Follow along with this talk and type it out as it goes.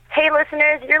Hey,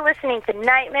 listeners, you're listening to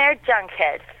Nightmare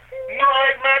Junkhead.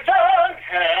 Nightmare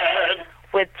Junkhead!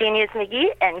 With Genius McGee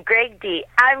and Greg D.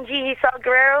 I'm Gigi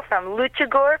Salguero from Lucha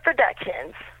Gore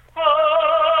Productions.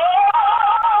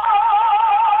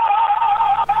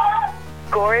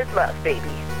 Gore is love, baby.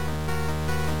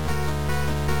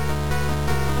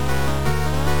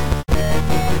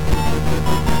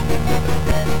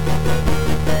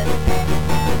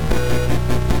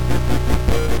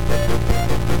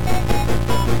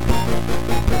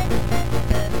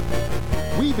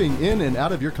 Weaving in and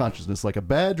out of your consciousness like a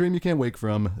bad dream you can't wake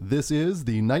from, this is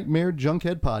the Nightmare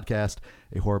Junkhead Podcast,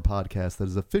 a horror podcast that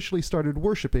has officially started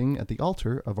worshiping at the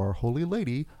altar of Our Holy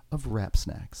Lady of Rap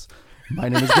Snacks. My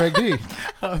name is Greg D.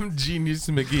 I'm Genius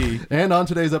McGee. And on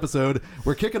today's episode,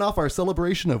 we're kicking off our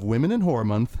celebration of Women in Horror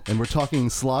Month, and we're talking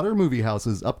Slaughter Movie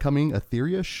House's upcoming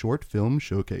Etheria Short Film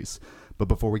Showcase. But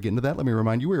before we get into that, let me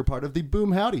remind you we're part of the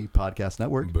Boom Howdy Podcast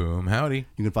Network. Boom Howdy.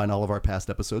 You can find all of our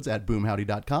past episodes at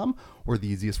boomhowdy.com, or the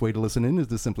easiest way to listen in is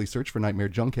to simply search for Nightmare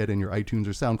Junkhead in your iTunes or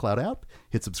SoundCloud app,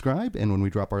 hit subscribe, and when we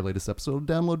drop our latest episode,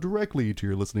 download directly to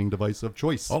your listening device of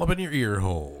choice. All up in your ear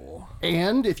hole.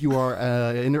 And if you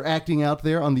are interacting out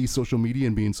there on the social media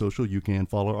and being social, you can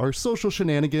follow our social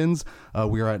shenanigans.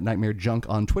 We are at Nightmare Junk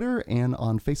on Twitter and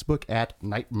on Facebook at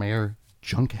Nightmare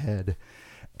Junkhead.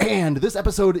 And this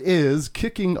episode is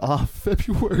kicking off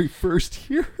February 1st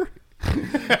here.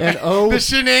 And the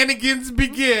shenanigans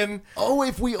begin. Oh,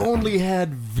 if we only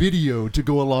had video to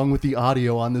go along with the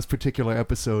audio on this particular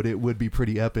episode, it would be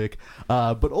pretty epic.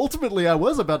 But ultimately, I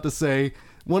was about to say,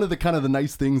 one of the kind of the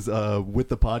nice things with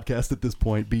the podcast at this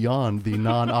point, beyond the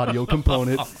non-audio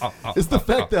component, is the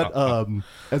fact that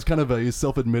as kind of a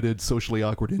self-admitted socially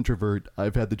awkward introvert,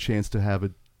 I've had the chance to have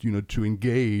it, to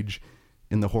engage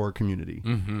in the horror community.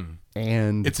 Mm-hmm.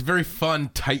 And it's a very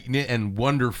fun, tight-knit, and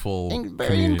wonderful and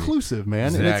very community. Inclusive, man.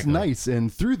 Exactly. And it's nice.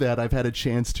 And through that, I've had a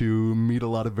chance to meet a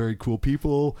lot of very cool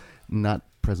people, not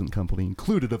present company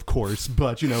included, of course,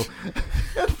 but, through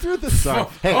the sorry.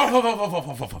 Hey,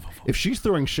 if she's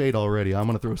throwing shade already, I'm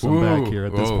going to throw some back here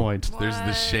at this point. There's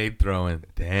the shade throwing.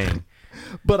 Dang.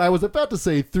 But I was about to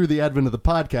say, through the advent of the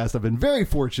podcast, I've been very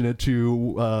fortunate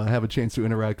to have a chance to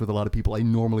interact with a lot of people I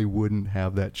normally wouldn't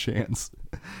have that chance.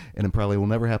 And it probably will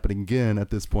never happen again at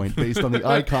this point, based on the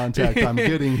eye contact I'm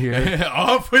getting here.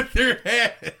 Off with your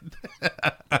head.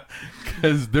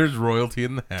 Because there's royalty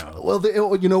in the house. Well,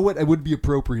 you know what? It would be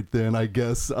appropriate then, I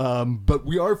guess. But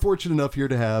we are fortunate enough here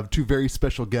to have two very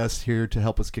special guests here to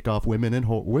help us kick off Women in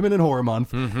Horror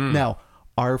Month. Mm-hmm. Now,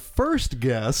 our first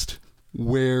guest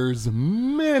wears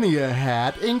many a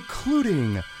hat,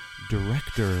 including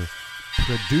director,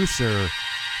 producer,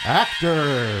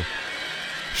 actor.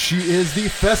 She is the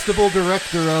festival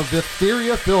director of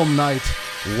Etheria Film Night.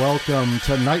 Welcome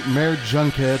to Nightmare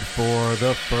Junkhead for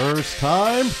the first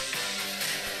time,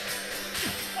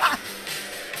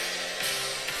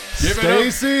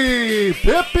 Stacy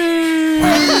Pippi.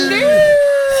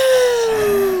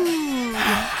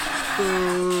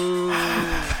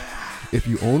 If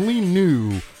you only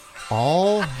knew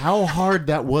how hard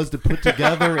that was to put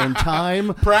together in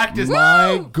time. Practice.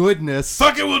 My goodness.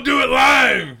 Fuck it, we'll do it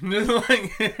live.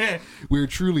 We're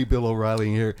truly Bill O'Reilly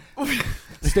here.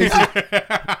 Stacy,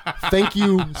 thank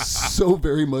you so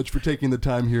very much for taking the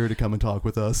time here to come and talk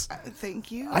with us.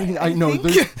 Thank you. I know.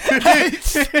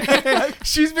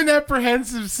 She's been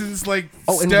apprehensive since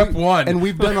step one. And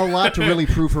we've done a lot to really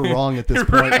prove her wrong at this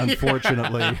point,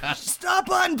 unfortunately. Stop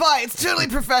on by. It's totally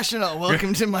professional.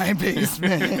 Welcome to my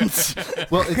basement.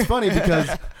 Well, it's funny because...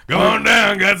 Go on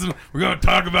down, we're going to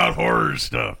talk about horror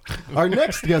stuff. Our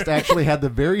next guest actually had the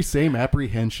very same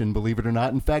apprehension, believe it or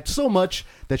not. In fact, so much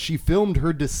that she filmed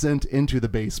her descent into the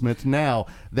basement. Now,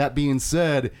 that being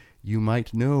said, you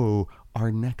might know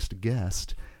our next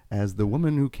guest as the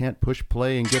woman who can't push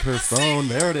play and get her phone.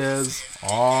 There it is.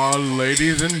 Oh,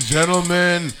 ladies and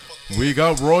gentlemen, we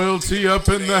got royalty up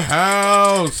in the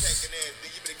house.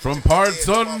 From Parts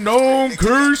Unknown,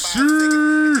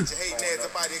 Kersey.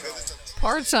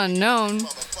 Parts Unknown.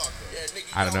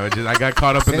 I don't know. I got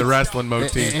caught up in the wrestling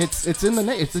motif. It's in the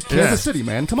name. It's Kansas City,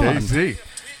 man. Come on. KC.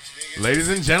 Ladies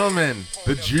and gentlemen,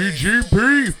 the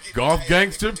GGP, Golf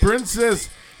Gangster Princess,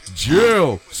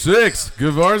 Jill 6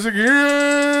 Guevars again.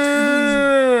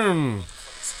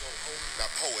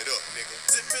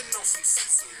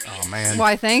 Oh man.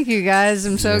 Why, thank you guys.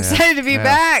 I'm so excited to be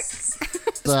back.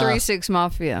 It's 3-6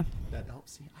 Mafia.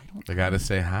 I gotta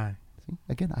say hi.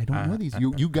 Again, I don't know these.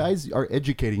 You guys are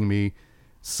educating me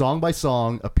song by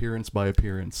song, appearance by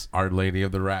appearance. Our Lady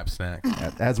of the Rap Snacks.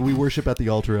 As we worship at the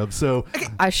altar of. So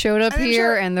I showed up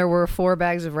here and there were 4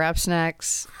 bags of Rap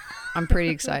Snacks. I'm pretty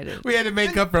excited. We had to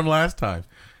make up from last time.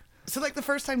 So, like, the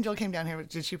first time Jill came down here,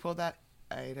 did she pull that?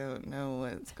 I don't know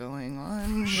what's going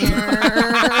on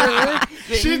here.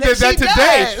 She did that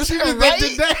today. Does, She did right?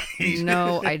 that today.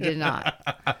 No, I did not.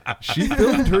 She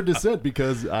filmed her descent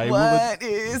because What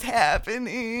is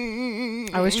happening?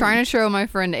 I was trying to show my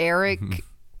friend Eric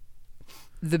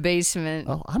the basement.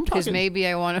 Oh, I'm because talking- maybe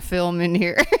I want to film in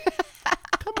here.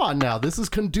 Come on now, this is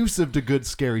conducive to good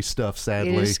scary stuff.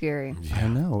 Sadly, It is scary. I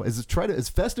know. As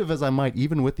festive as I might,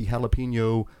 even with the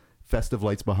jalapeno festive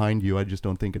lights behind you, I just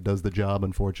don't think it does the job.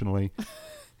 Unfortunately,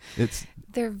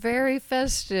 They're very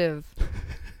festive.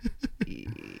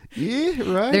 yeah,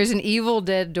 right. There's an Evil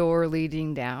Dead door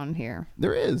leading down here.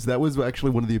 There is. That was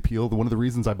actually one of the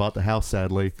reasons I bought the house.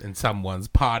 Sadly, And someone's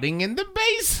potting in the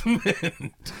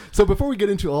basement. so before we get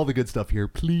into all the good stuff here,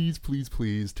 please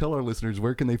tell our listeners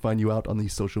where can they find you out on the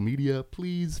social media.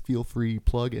 Please feel free,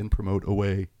 plug and promote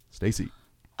away. Stacy.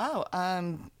 Oh,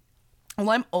 well,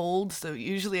 I'm old, so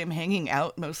usually I'm hanging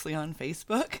out mostly on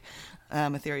Facebook,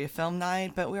 Etheria Film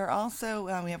Night, but we're also,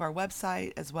 we have our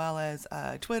website as well as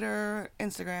Twitter,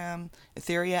 Instagram,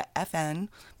 Etheria FN,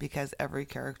 because every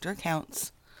character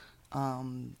counts.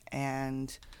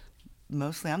 And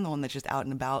mostly I'm the one that's just out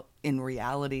and about in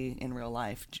reality, in real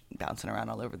life, bouncing around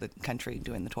all over the country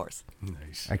doing the tours.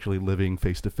 Nice. Actually living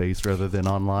face to face rather than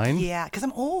online. Yeah, because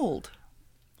I'm old.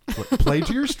 Play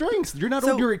to your strengths. You're not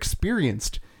So- old, you're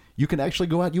experienced. You can actually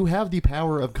go out. You have the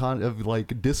power of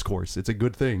like discourse. It's a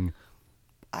good thing.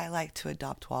 I like to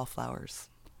adopt wallflowers.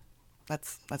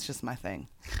 That's just my thing.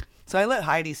 So I let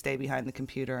Heidi stay behind the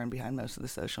computer and behind most of the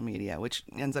social media, which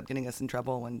ends up getting us in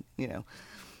trouble when,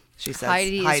 she says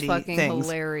Heidi is fucking things.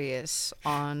 hilarious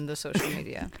on the social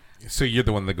media. So you're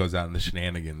the one that goes out in the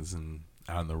shenanigans and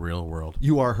out in the real world.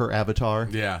 You are her avatar.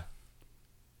 Yeah.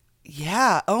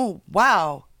 Yeah. Oh,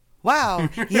 wow. Wow.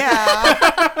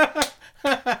 Yeah.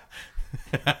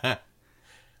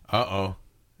 Uh-oh.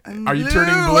 Are you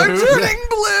turning blue? I'm turning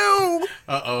blue.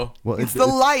 Uh-oh. Well, It's the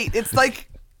light. It's like,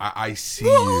 I see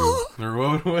you. Or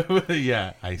what?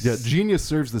 Yeah, I see. Yeah, Genius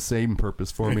serves the same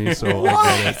purpose for me, so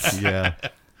I get it. Yeah.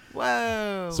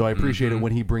 whoa. So I appreciate it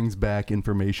when he brings back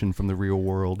information from the real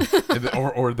world.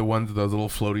 or the ones with those little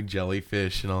floating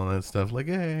jellyfish and all that stuff. Like,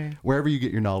 hey. Wherever you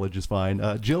get your knowledge is fine.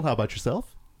 Jill, how about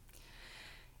yourself?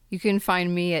 You can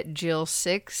find me at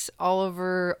Jill6 all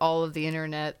over all of the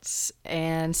internets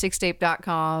and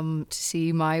sixtape.com to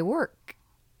see my work.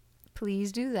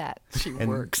 Please do that. She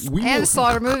works. And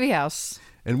Slaughter Movie House.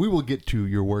 And we will get to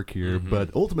your work here, but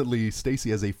ultimately,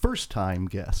 Stacy, as a first-time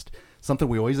guest, something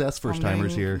we always ask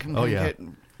first-timers here. Oh yeah. Get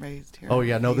raised here. Oh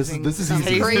yeah. No, this is easy.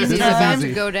 Something This crazy is is about easy.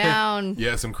 to go down.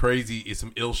 Yeah, some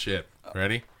ill shit.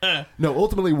 Ready? No,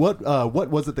 ultimately, what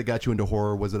was it that got you into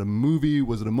horror? Was it a movie?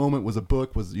 Was it a moment? Was it a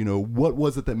book? What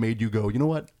was it that made you go, you know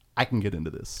what? I can get into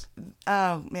this.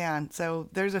 Oh man, so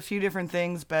there's a few different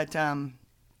things, but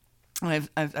I've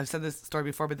said this story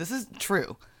before, but this is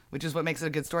true, which is what makes it a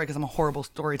good story because I'm a horrible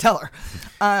storyteller.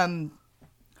 When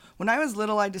I was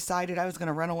little, I decided I was going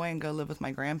to run away and go live with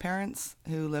my grandparents,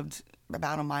 who lived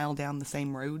about a mile down the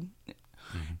same road,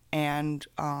 and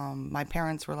my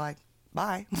parents were like,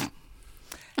 "Bye."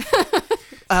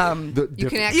 You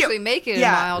can actually make it a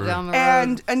mile down the road.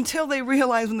 And until they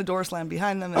realized when the door slammed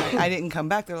behind them and I didn't come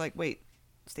back, they're like, wait,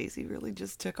 Stacy really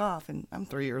just took off, and I'm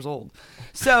 3 years old.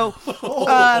 So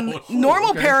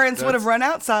normal parents would have run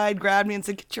outside, grabbed me and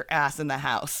said, get your ass in the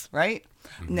house, right?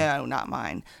 No, not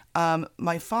mine.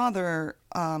 My father,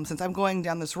 since I'm going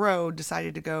down this road,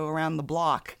 decided to go around the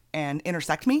block and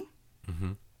intersect me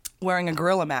wearing a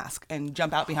gorilla mask and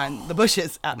jump out behind the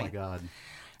bushes at me. Oh my God.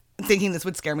 Thinking this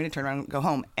would scare me to turn around and go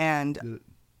home. And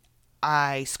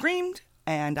I screamed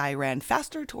and I ran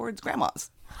faster towards grandma's.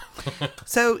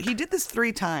 So he did this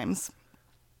 3 times.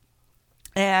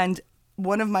 And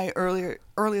one of my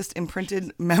earliest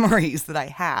imprinted memories that I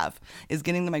have is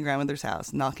getting to my grandmother's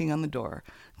house, knocking on the door.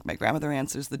 My grandmother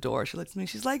answers the door. She looks at me.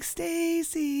 She's like,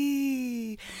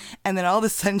 Stacy. And then all of a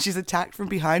sudden she's attacked from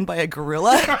behind by a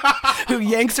gorilla who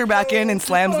yanks her back in and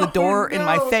slams the door in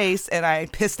my face. And I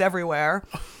pissed everywhere.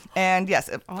 And yes,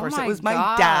 of course, it was my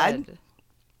dad.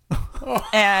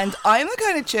 And I'm the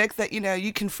kind of chick that,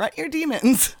 you confront your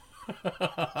demons.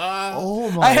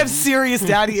 Oh my. I have serious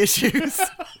daddy issues.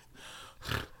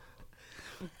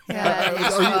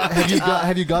 Yeah,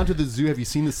 Have you gone to the zoo? Have you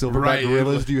seen the silverback Right.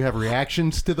 gorillas? Do you have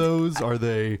reactions to those? Are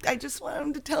they? I just want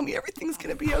them to tell me everything's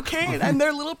going to be okay and I'm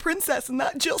their little princess and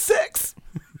not Jill 6.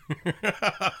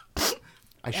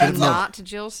 I should have and known. not to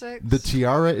Jill 6. The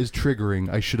tiara is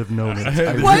triggering. I should have known it.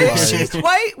 I Why realized. is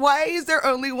why is there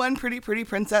only one pretty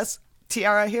princess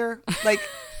tiara here? Like,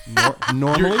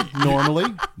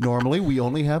 Normally we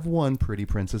only have one pretty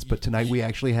princess, but tonight we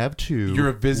actually have two. You're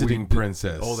a visiting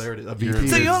princess. Oh, there it is. A You're VP.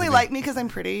 So you only visiting. like me because I'm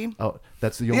pretty? Oh,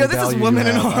 that's the only This value is you Women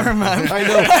in have. Horror Month. I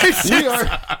know. We are.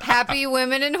 Happy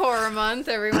Women in Horror Month,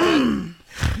 everyone.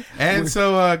 And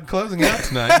so closing out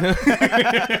tonight.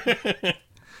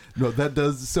 No, that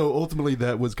does. So ultimately,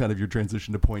 that was kind of your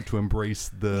transition to point to embrace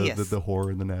the Yes. the horror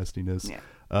and the nastiness.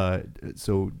 Yeah.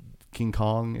 So King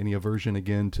Kong, any aversion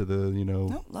again to the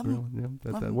No, love 'em.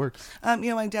 Yeah, that 'em. works.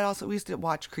 My dad also, we used to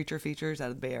watch creature features out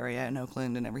of the Bay Area and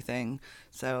Oakland and everything.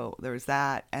 So there was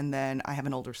that. And then I have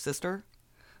an older sister.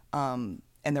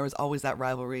 And there was always that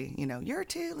rivalry, you're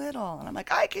too little. And I'm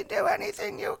like, I can do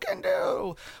anything you can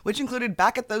do, which included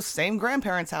back at those same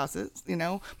grandparents' houses.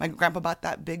 My grandpa bought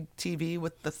that big TV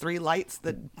with the 3 lights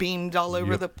that beamed all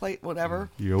over Yep. the plate, whatever.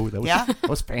 That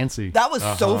was fancy. That was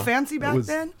so fancy back was-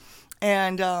 then.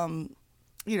 And,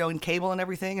 in cable and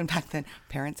everything. And back then,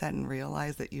 parents hadn't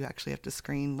realized that you actually have to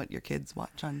screen what your kids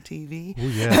watch on TV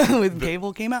yeah. when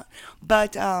cable came out.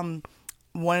 But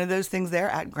one of those things there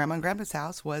at Grandma and Grandpa's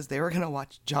house was they were going to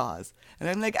watch Jaws. And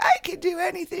I'm like, I can do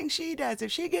anything she does.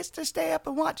 If she gets to stay up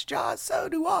and watch Jaws, so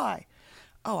do I.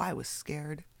 Oh, I was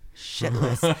scared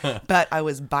shitless. But I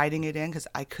was biting it in because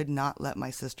I could not let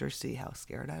my sister see how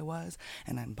scared I was.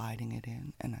 And I'm biting it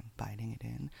in, and I'm biting it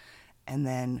in. And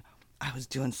then I was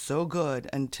doing so good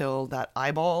until that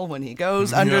eyeball when he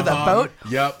goes under the boat.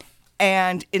 Yep.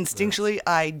 And instinctually,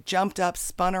 I jumped up,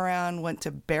 spun around, went to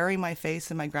bury my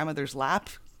face in my grandmother's lap.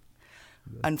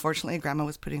 Unfortunately, Grandma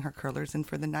was putting her curlers in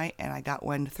for the night, and I got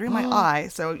one through my eye.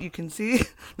 So you can see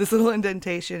this little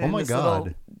indentation and my this God.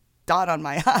 little dot on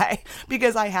my eye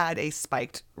because I had a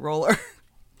spiked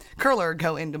curler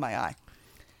go into my eye.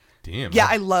 Damn. Yeah,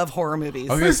 I love horror movies.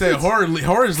 I was gonna say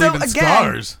horror's So leaving again,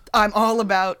 scars. I'm all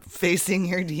about facing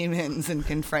your demons and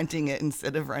confronting it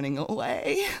instead of running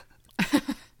away.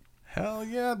 Hell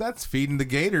yeah, that's feeding the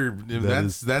gator.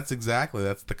 That's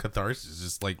the catharsis.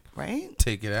 Just like Right?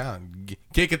 take it out and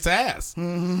kick its ass.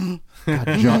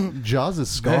 God, Jaws is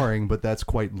scarring, but that's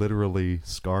quite literally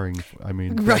scarring. I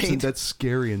mean, Right. that's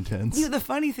scary intense. The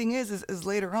funny thing is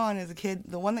later on as a kid,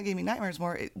 the one that gave me nightmares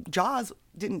more, Jaws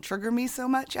didn't trigger me so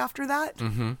much after that.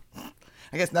 Mm-hmm.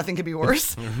 I guess nothing could be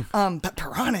worse. But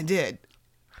Piranha did.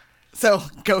 So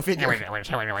go figure. Right?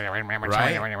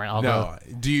 No.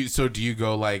 Do you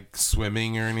go like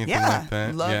swimming or anything Yeah, like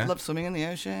that? love swimming in the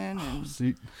ocean, and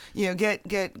See,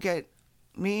 get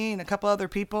me and a couple other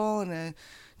people in a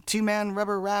 2-man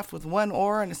rubber raft with 1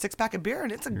 oar and a 6-pack of beer,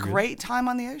 and it's a great time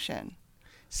on the ocean.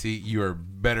 See, you are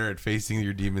better at facing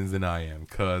your demons than I am,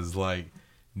 cause like,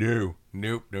 no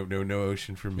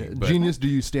ocean for me. But Genius, do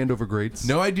you stand over grates?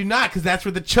 no, I do not, because that's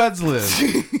where the chuds live.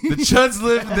 The chuds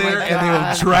live there, and they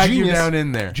will drag you Genius. down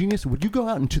in there. Genius, would you go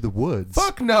out into the woods?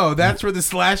 Fuck no, that's where the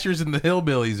slashers and the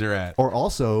hillbillies are at. Or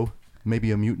also,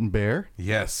 maybe a mutant bear?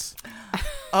 Yes.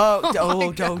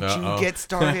 Don't you get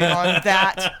started on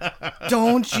that.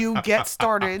 Don't you get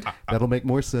started. That'll make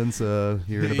more sense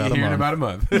here in about a Here in month. about a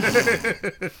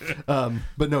month.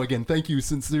 But no, again, thank you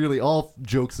sincerely. All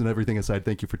jokes and everything aside,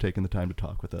 thank you for taking the time to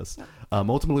talk with us.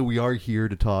 Ultimately, we are here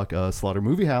to talk Slaughter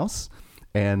Movie House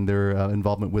and their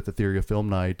involvement with Etheria Film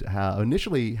Night. How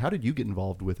did you get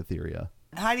involved with Etheria?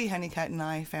 Heidi Honeycutt and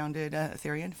I founded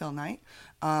Ethereum Film Night.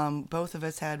 Both of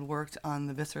us had worked on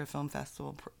the Viscera Film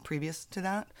Festival previous to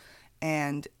that.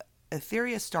 And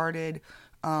Etheria started,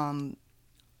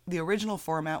 the original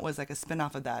format was like a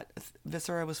spin-off of that.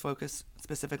 Viscera was focused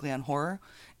specifically on horror,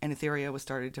 and Etheria was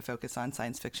started to focus on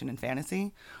science fiction and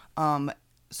fantasy.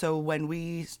 So when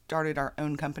we started our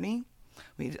own company,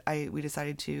 we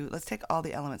decided to, let's take all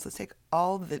the elements, let's take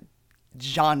all the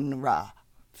genre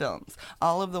films,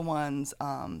 all of the ones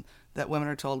that women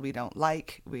are told we don't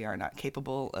like, we are not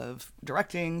capable of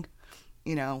directing,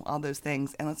 all those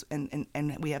things,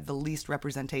 and we have the least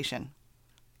representation,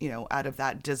 out of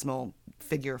that dismal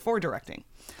figure for directing.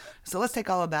 So let's take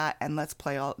all of that and let's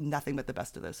play nothing but the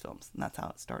best of those films, and that's how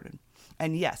it started.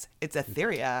 And yes, it's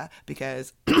Etheria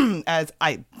because, as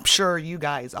I'm sure you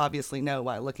guys obviously know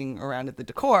while looking around at the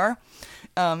decor,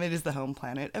 it is the home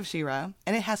planet of She-Ra,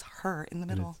 and it has her in the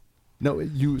middle. No,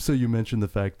 you mentioned the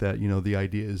fact that the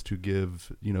idea is to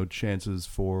give chances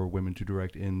for women to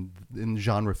direct in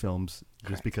genre films, just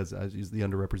Correct. because as is the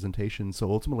underrepresentation. So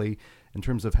ultimately, in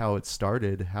terms of how it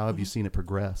started, how have you seen it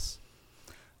progress?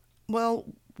 Well,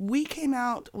 we came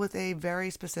out with a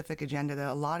very specific agenda that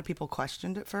a lot of people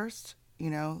questioned at first.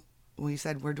 We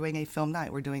said we're doing a film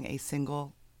night, we're doing a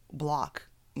single block,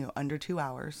 under 2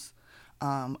 hours.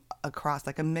 Across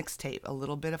like a mixtape, a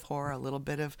little bit of horror, a little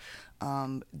bit of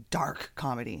dark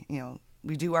comedy,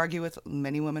 We do argue with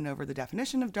many women over the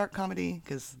definition of dark comedy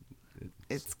because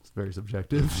it's very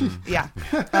subjective. yeah.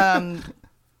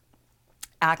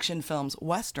 Action films,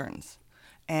 westerns.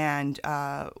 And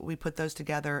we put those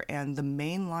together, and the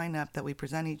main lineup that we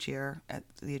present each year at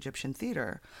the Egyptian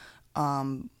Theater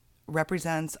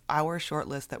represents our short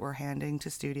list that we're handing to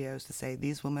studios to say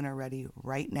these women are ready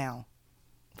right now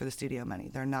for the studio money.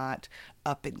 They're not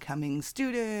up-and-coming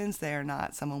students. They're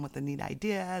not someone with a neat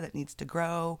idea that needs to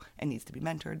grow and needs to be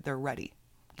mentored. They're ready.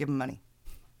 Give them money.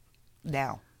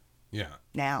 Now. Yeah.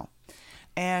 Now.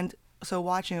 And so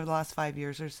watching over the last 5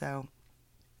 years or so,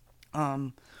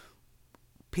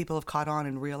 people have caught on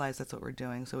and realized that's what we're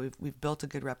doing. So we've built a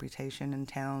good reputation in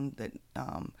town that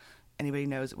anybody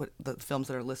knows what the films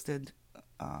that are listed,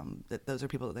 that those are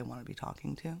people that they want to be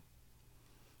talking to,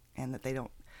 and that they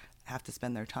don't have to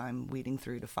spend their time weeding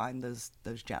through to find those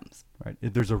gems. Right.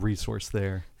 There's a resource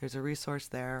there. There's a resource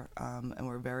there, and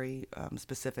we're very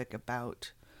specific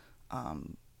about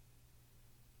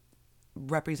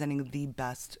representing the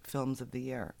best films of the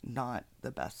year, not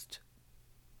the best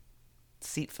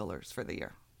seat fillers for the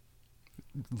year.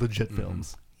 Legit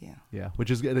films. Yeah. Yeah,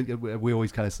 which is, we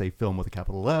always kind of say film with a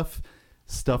capital F,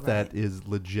 stuff that Right. is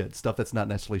legit, stuff that's not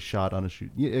necessarily shot on a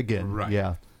shoot. Yeah, again, Right.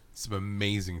 yeah. Some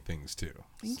amazing things too.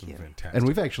 Thank you. Fantastic. And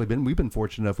we've been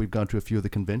fortunate enough. We've gone to a few of the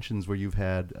conventions where you've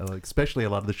had, especially a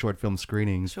lot of the short film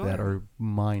screenings Sure. that are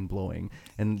mind blowing,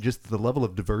 and just the level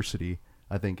of diversity.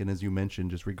 I think, and as you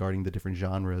mentioned, just regarding the different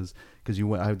genres, because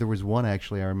there was one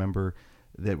actually I remember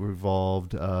that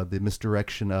involved the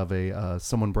misdirection of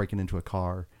someone breaking into a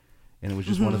car, and it was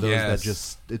just one of those Yes. that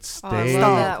just it Oh, stayed. I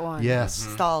love that one. Yes,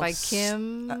 Stalls. By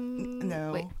Kim.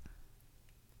 No. Wait.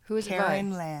 Who is Karen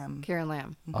it by? Lamb. Karen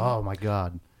Lamb. Oh my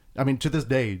God! I mean, to this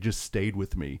day, it just stayed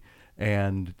with me,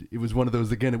 and it was one of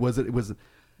those. Again, it was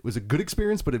a good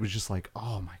experience, but it was just like,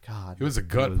 oh my God! it was a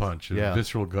gut punch, a Yeah.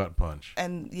 visceral gut punch.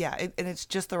 And yeah, and it's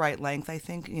just the right length. I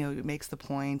think it makes the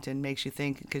point and makes you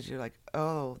think, because you're like,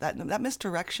 oh, that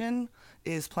misdirection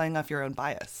is playing off your own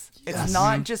bias. It's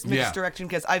not just Yeah. misdirection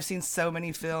because I've seen so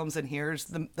many films and here's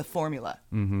the formula.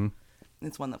 Mm-hmm.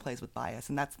 It's one that plays with bias,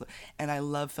 and and I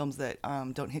love films that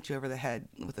don't hit you over the head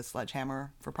with a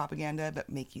sledgehammer for propaganda, but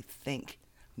make you think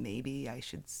maybe I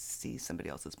should see somebody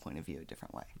else's point of view a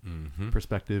different way.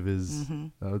 Perspective is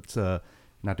it's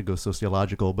not to go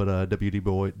sociological, but W.E.B. Du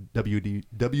Bois.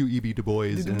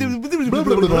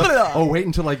 Oh, wait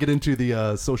until I get into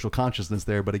the social consciousness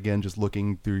there. But again, just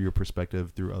looking through your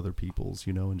perspective through other people's,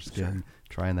 and just again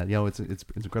trying that. It's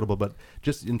incredible. But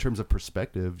just in terms of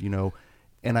perspective,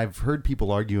 and I've heard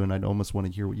people argue, and I almost want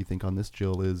to hear what you think on this,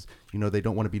 Jill, is, they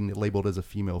don't want to be labeled as a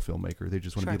female filmmaker. They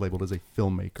just want to be Sure. labeled as a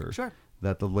filmmaker. Sure.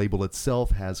 That the label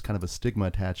itself has kind of a stigma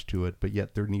attached to it, but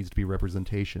yet there needs to be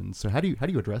representation. So how do you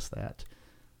address that?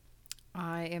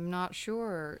 I am not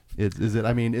sure. Is it?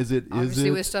 I mean, is it?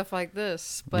 Obviously, with stuff like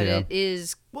this, but Yeah. it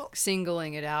is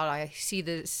singling it out. I see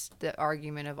the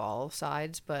argument of all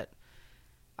sides, but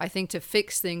I think to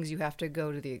fix things, you have to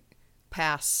go to the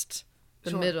past,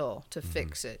 the Sure. middle to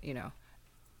fix it.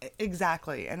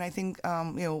 Exactly. And I think,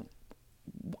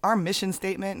 our mission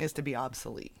statement is to be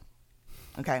obsolete.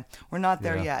 Okay. We're not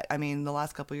there Yeah. yet. I mean, the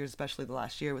last couple of years, especially the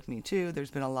last year with Me Too,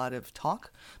 there's been a lot of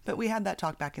talk, but we had that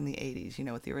talk back in the 80s,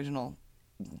 with the original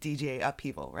DGA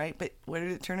upheaval, right? But what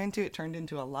did it turn into? It turned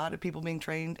into a lot of people being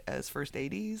trained as first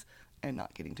ADs and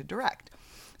not getting to direct.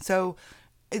 So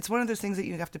it's one of those things that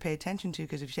you have to pay attention to,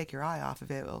 because if you take your eye off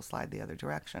of it, it'll slide the other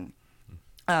direction.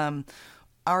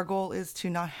 Our goal is to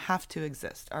not have to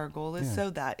exist. Our goal is so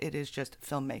that it is just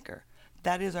filmmaker.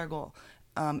 That is our goal.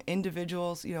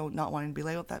 Individuals, not wanting to be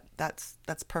labeled,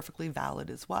 that's perfectly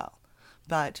valid as well.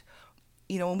 But,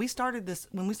 when we started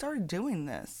doing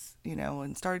this,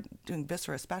 and started doing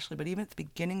Viscera especially, but even at the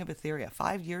beginning of Etheria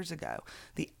 5 years ago,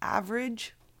 the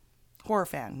average horror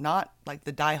fan, not like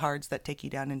the diehards that take you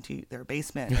down into their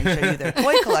basement and show you their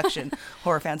toy collection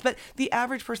horror fans, but the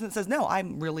average person that says, no,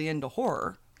 I'm really into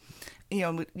horror,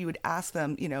 you would ask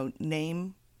them,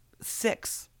 name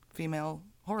 6 female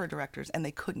horror directors, and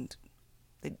they couldn't.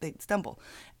 They'd stumble.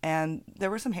 And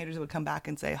there were some haters that would come back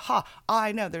and say,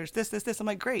 I know there's this. I'm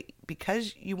like, great.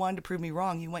 Because you wanted to prove me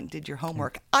wrong, you went and did your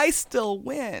homework. I still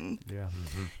win. Yeah.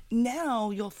 Now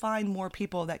you'll find more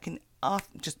people that can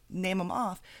just name them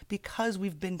off, because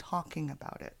we've been talking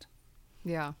about it.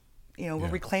 Yeah. We're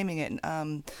reclaiming it.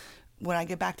 And, when I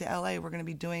get back to LA, we're going to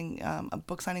be doing a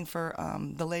book signing for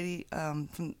the lady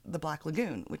from The Black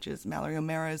Lagoon, which is Mallory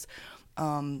O'Mara's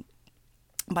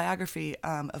biography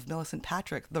of Millicent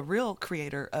Patrick, the real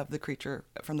creator of the creature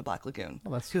from The Black Lagoon,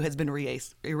 who has been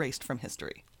erased from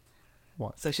history.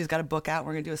 What? So she's got a book out.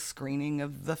 We're going to do a screening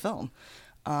of the film.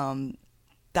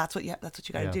 that's what you got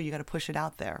to Yeah. do. You got to push it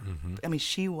out there. I mean,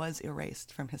 she was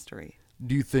erased from history.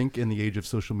 Do you think in the age of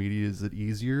social media, is it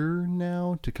easier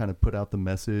now to kind of put out the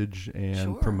message and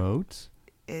Sure. promote?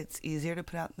 It's easier to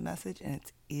put out the message, and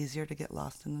it's easier to get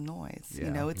lost in the noise. Yeah.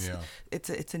 You know, it's Yeah.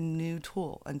 it's a new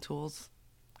tool, and tools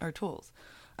are tools.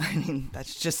 I mean,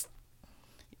 that's just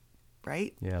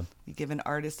right. Yeah. You give an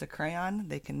artist a crayon,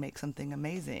 they can make something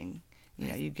amazing. You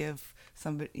know, you give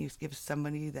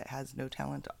somebody that has no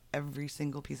talent every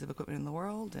single piece of equipment in the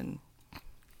world, and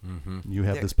You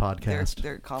have they're- this podcast.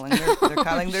 They're calling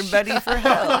their buddy for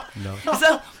help. No.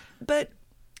 So, but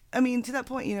I mean, to that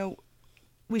point, you know,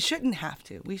 we shouldn't have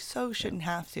to. We shouldn't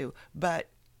have to. But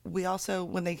we also,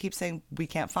 when they keep saying we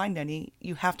can't find any,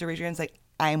 you have to raise your hand and say,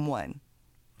 "I'm one."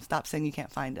 Stop saying you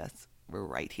can't find us. We're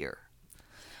right here.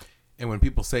 And when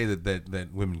people say that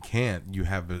women can't, you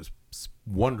have a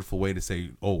wonderful way to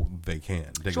say, oh, they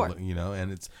can. Take Sure. a look, you know,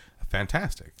 and it's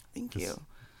fantastic. Thank It's- you.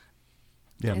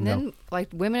 Yeah. And no. then like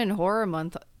Women in Horror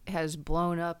Month has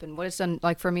blown up, and what it's done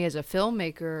like for me as a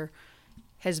filmmaker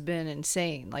has been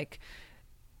insane. Like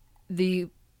the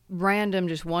random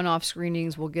just one-off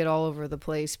screenings will get all over the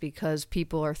place because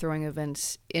people are throwing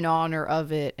events in honor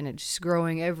of it, and it's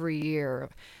growing every year.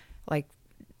 Like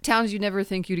towns you never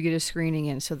think you'd get a screening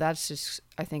in, so that's just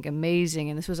I think amazing.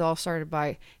 And this was all started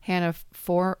by Hannah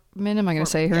Foreman. Am I going to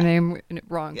say her name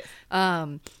wrong?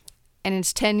 Yes. And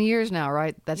it's 10 years now,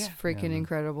 right? That's Yeah. freaking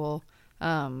incredible.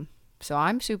 So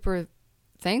I'm super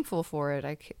thankful for it.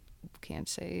 I can't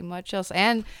say much else.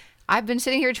 And I've been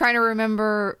sitting here trying to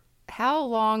remember how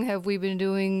long have we been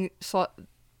doing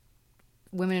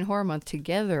Women in Horror Month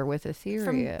together with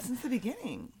Etheria? Since the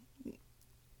beginning.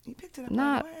 You picked it up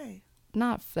Not- right away.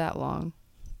 Not that long,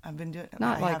 I've been doing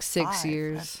not I like have 6 5. I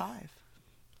years. have 5.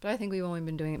 but I think we've only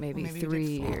been doing it maybe, Maybe we did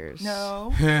 3 4. years.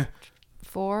 No.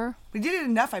 4? We did it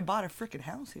enough. I bought a freaking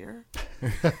house here.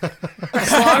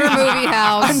 Slaughter Movie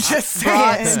House. I'm just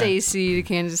brought saying. Stacy to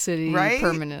Kansas City Right?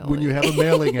 permanently. When you have a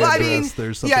mailing Well, address, I mean,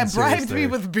 there's something yeah, serious bribed me there.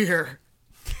 with beer.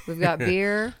 We've got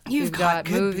beer. You've we've got got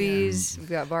good movies. We've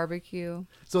got barbecue.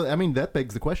 So, I mean, that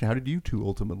begs the question: how did you two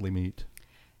ultimately meet?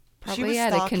 She Probably was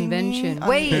at a stalking me convention. on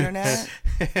Wait, the internet,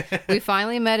 we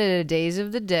finally met at a Days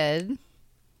of the Dead.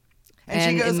 and she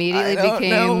And goes, immediately I don't know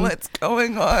became- what's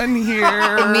going on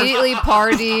here. Immediately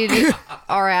partied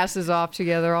our asses off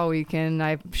together all weekend.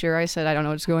 I'm sure I said I don't know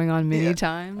what's going on many Yeah.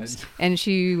 times. And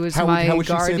she was How would- my how would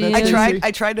she say that, guardian. Stacey? I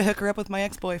tried to hook her up with my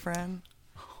ex-boyfriend.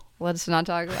 Let's not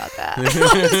talk about that.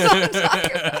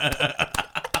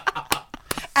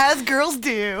 As girls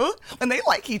do when they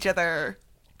like each other.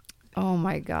 Oh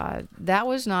my God. That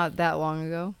was not that long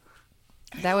ago.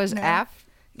 That was know. after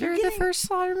You're the getting- first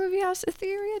Slaughter Movie House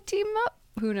Etheria team up.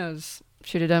 Who knows?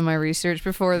 Should have done my research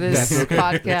before this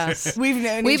podcast. We've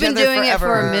known We've each been other doing it for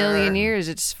forever. a million years.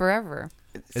 It's forever.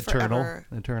 It's Eternal, forever.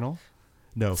 eternal.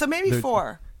 No. So maybe There-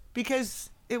 4, because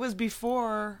it was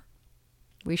before.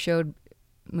 We showed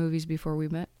movies before we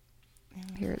met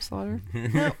here at Slaughter.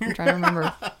 I'm trying to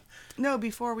remember. No,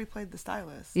 before we played the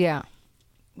stylist. Yeah.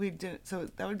 We did. So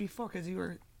that would be 4 because you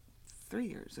were 3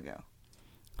 years ago.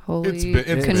 Holy It's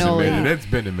been a cannoli. minute. It's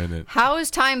been a minute. How is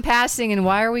time passing and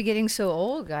why are we getting so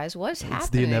old, guys? What's It's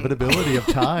happening? the inevitability of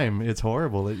time. It's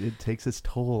horrible. It takes its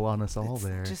toll on us all It's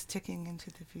there. just ticking into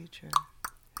the future.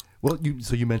 Well,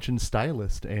 you mentioned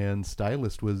Stylist, and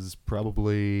Stylist was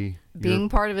probably Being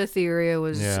part of Etheria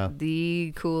was Yeah.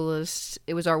 the coolest.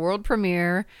 It was our world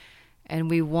premiere, and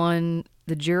we won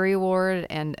the jury award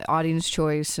and audience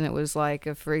choice, and it was like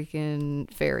a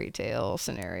freaking fairy tale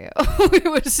scenario. It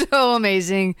was so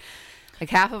amazing. Like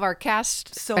half of our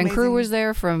cast So and crew amazing. was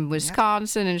there from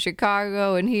Wisconsin and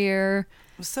Chicago and here.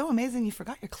 It was so amazing. You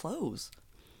forgot your clothes.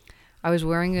 I was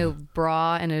wearing a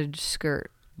bra and a skirt.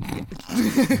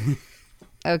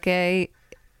 Okay,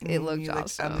 it looked You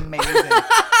looked awesome. amazing.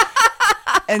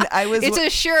 And I was. It's a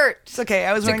shirt. It's okay.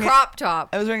 I was It's a wearing crop top.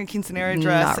 I was wearing a quinceanera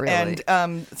dress Not really.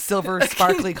 and silver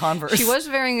sparkly Converse. She was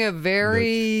wearing a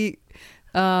very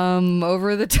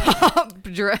over the top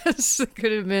dress. It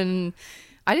could have been.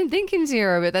 I didn't think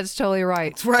quinceanera, but that's totally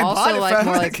right. That's where I bought Also, it like from.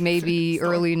 more like maybe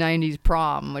early '90s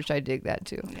prom, which I dig that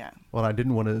too. Yeah. Well, I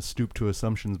didn't want to stoop to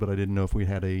assumptions, but I didn't know if we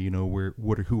had a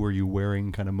who are you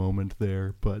wearing kind of moment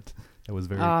there. But that was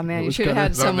very. Oh man, that you was should have kinda-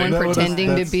 had someone that was- pretending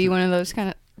to that's- be one of those kind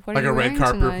of. What Like are a you red wearing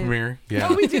carpet tonight? premiere. Yeah.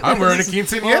 No, we do. I'm wearing a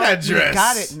quinceanera dress. You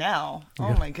got it now.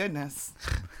 Oh my goodness.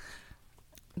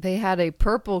 They had a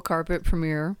purple carpet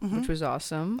premiere, Mm-hmm. which was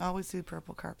awesome. Always do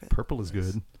purple carpet. Purple is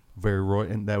good. Very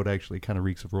royal, and that would actually kind of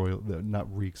reeks of royal.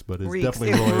 Not reeks, but it's Reeks.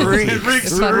 definitely It royal. reeks. It reeks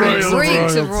It's of not royalty.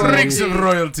 reeks of royalty. Reeks of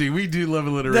royalty. We do love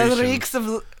alliteration. The reeks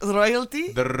of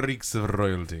royalty. The reeks of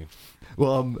royalty.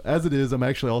 Well, as it is, I'm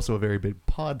actually also a very big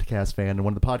podcast fan, and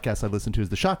one of the podcasts I listen to is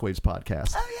the Shockwaves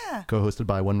podcast. Oh, yeah. Co-hosted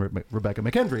by one Rebecca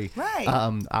McKendry. Right.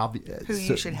 I'll be, Who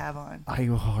you should have on.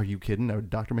 Are you kidding?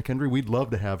 Dr. McKendry, we'd love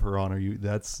to have her on.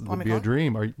 Would be a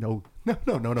dream. Are you, no,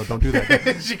 don't do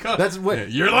that. That's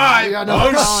what You're live. Yeah,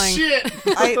 no. Oh shit!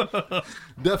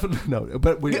 Definitely no,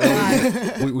 but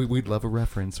we'd love a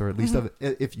reference, or at least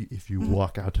if you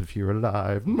walk out of here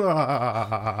alive.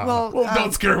 Well,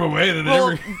 Don't scare him away. Then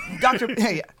well, Dr.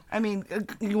 Yeah, I mean,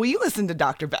 well, you listened to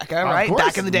Dr. Becca, right? course.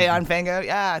 Back in the day on Fango.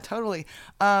 Yeah, totally.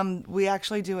 We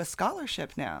actually do a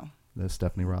scholarship now. There's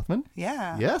Stephanie Rothman.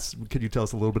 Yeah. Yes. Could you tell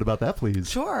us a little bit about that, please?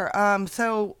 Sure.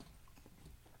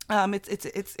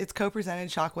 It's co-presented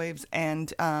Shockwaves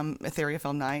and Etheria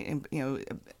Film Night, and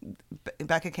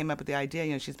Becca came up with the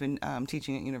idea. She's been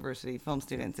teaching at university film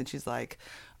students, and she's like,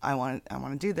 I want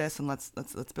to do this, and let's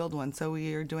build one. So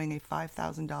we are doing a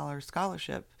 $5,000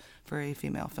 scholarship for a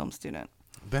female film student.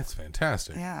 That's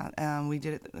fantastic. Yeah, we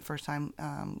did it the first time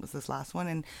was this last one,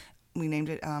 and we named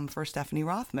it for Stephanie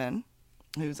Rothman,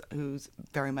 who's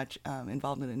very much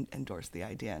involved and endorsed the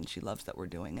idea, and she loves that we're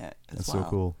doing it as That's well. so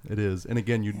cool. It is. And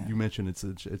again, you mentioned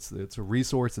it's a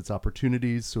resource, it's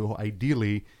opportunities. So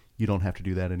ideally, you don't have to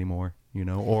do that anymore,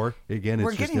 or again, it's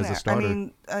We're just getting as there. a starter. I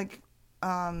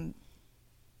mean,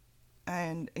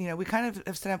 and we kind of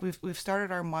have set up. We've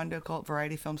started our Mondo Cult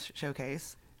Variety Film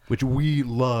Showcase. Which we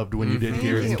loved when you did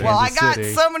here in Kansas Well, I got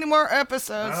City. so many more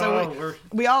episodes, so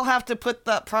we all have to put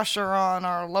that pressure on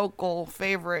our local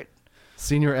favorite.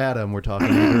 Senior Adam, we're talking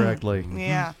to you directly.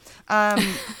 Yeah.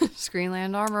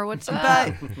 Screenland Armor, what's up?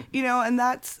 But and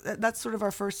that's sort of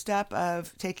our first step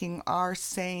of taking our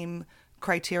same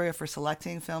criteria for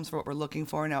selecting films for what we're looking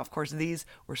for. Now, of course,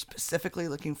 we're specifically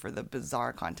looking for the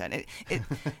bizarre content.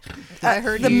 I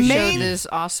heard you showed this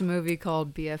awesome movie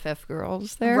called BFF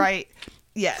Girls there. Right.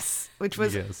 Yes, which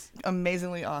was Yes.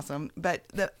 amazingly awesome. But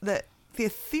the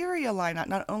Etheria lineup,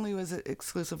 not only was it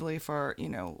exclusively for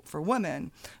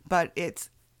women, but it's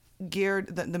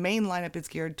geared. The main lineup is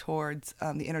geared towards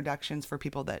the introductions for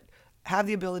people that have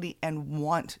the ability and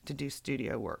want to do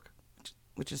studio work,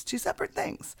 which is two separate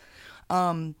things.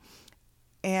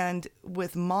 And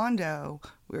with Mondo,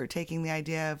 we were taking the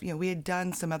idea of, we had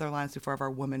done some other lines before of our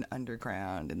Woman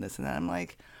Underground and this and that. I'm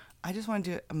like, I just want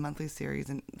to do a monthly series,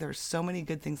 and there's so many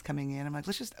good things coming in. I'm like,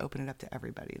 let's just open it up to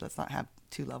everybody. Let's not have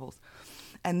two levels.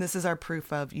 And this is our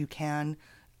proof of you can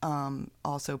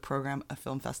also program a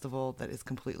film festival that is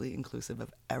completely inclusive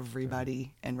of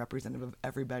everybody and representative of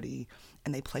everybody,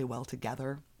 and they play well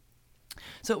together.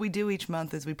 So what we do each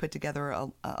month is we put together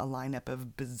a lineup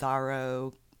of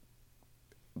bizarro,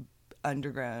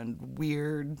 underground,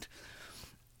 weird,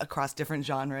 across different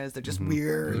genres. They're just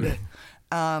weird.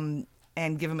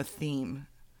 And give them a theme.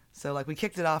 So like we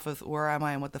kicked it off with Where Am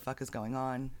I and What the Fuck is Going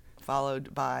On,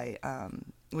 followed by,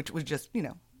 which was just,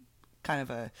 kind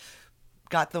of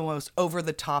got the most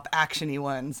over-the-top action-y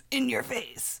ones, in your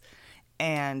face.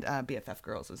 And BFF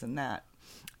Girls was in that.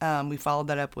 We followed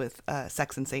that up with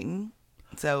Sex and Satan.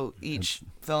 So each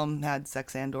film had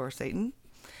sex and or Satan.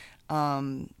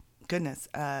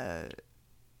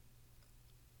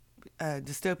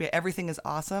 Dystopia, Everything is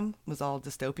Awesome was all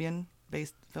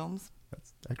dystopian-based films.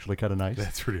 That's actually kind of nice.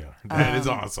 That's pretty awesome. That is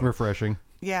awesome. Refreshing.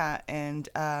 Yeah, and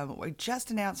we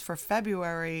just announced for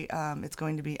February, it's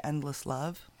going to be Endless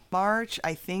Love. March,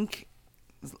 I think,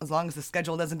 as long as the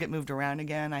schedule doesn't get moved around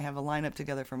again, I have a lineup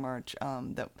together for March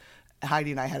that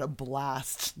Heidi and I had a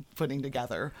blast putting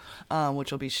together,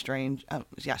 which will be Strange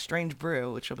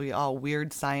Brew, which will be all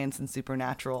weird science and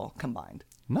supernatural combined.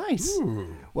 Nice.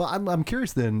 Ooh. Well, I'm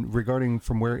curious then, regarding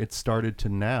from where it started to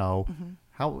now,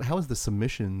 how has the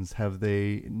submissions, have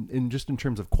they, in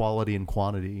terms of quality and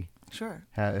quantity, Sure.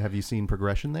 have you seen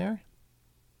progression there?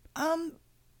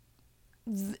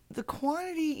 The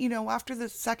quantity, after the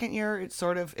second year,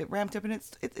 it ramped up, and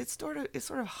it sort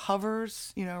of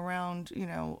hovers, around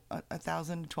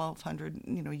 1,000,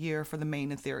 1,200, a year for the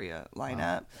main Etheria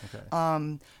lineup.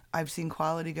 Okay. I've seen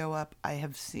quality go up.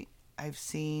 I've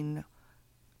seen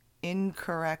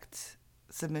incorrect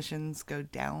submissions go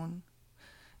down,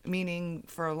 meaning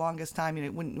for the longest time,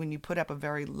 when you put up a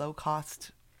very low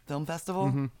cost film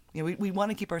festival, we want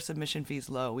to keep our submission fees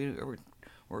low.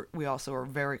 We also are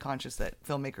very conscious that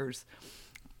filmmakers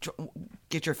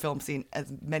get your film seen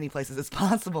as many places as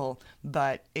possible,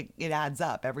 but it adds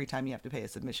up every time you have to pay a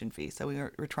submission fee. So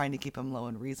we're trying to keep them low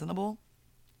and reasonable.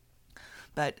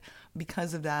 But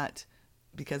because of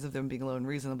them being low and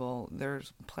reasonable,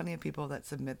 there's plenty of people that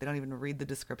submit. They don't even read the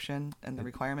description and the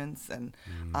requirements. And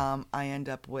I end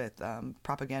up with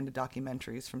propaganda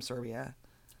documentaries from Serbia.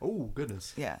 Oh,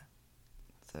 goodness. Yeah.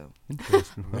 So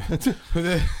Interesting.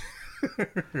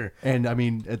 And I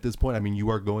mean, at this point, I mean, you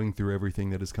are going through everything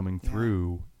that is coming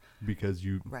through because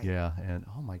you, Right. and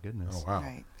oh my goodness. Wow.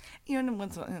 Right. You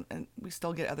know, and we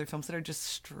still get other films that are just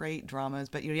straight dramas,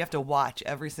 but you have to watch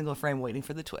every single frame waiting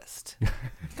for the twist.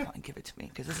 Come on, give it to me,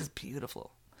 because this is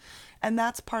beautiful. And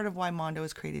that's part of why Mondo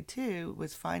was created too,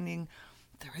 was finding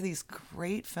there were these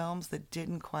great films that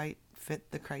didn't quite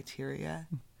fit the criteria.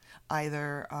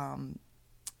 Either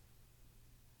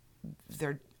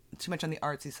they're too much on the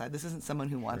artsy side. This isn't someone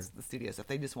who wants the studio stuff.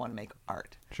 They just want to make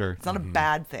art. Sure. It's not a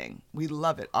bad thing. We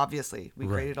love it, obviously. We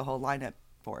created a whole lineup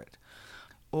for it.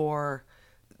 Or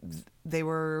they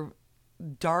were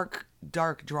dark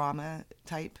drama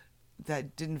type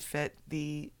that didn't fit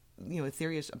the,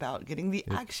 theory is about getting the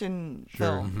action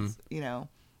films,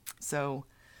 So,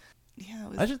 yeah.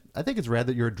 It was, I think it's rad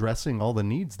that you're addressing all the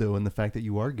needs, though, and the fact that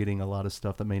you are getting a lot of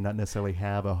stuff that may not necessarily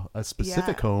have a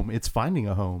specific home. It's finding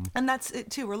a home. and that's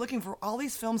it, too. We're looking for all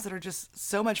these films that are just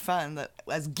so much fun that,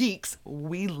 as geeks,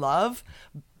 we love,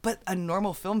 but a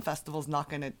normal film festival is not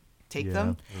going to take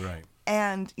them. Right.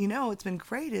 And, what's been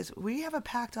great is we have a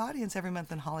packed audience every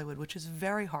month in Hollywood, which is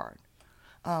very hard.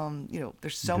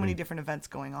 There's so many different events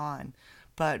going on,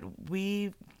 but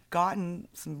we've gotten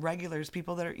some regulars,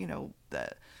 people that are, the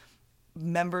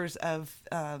members of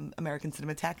American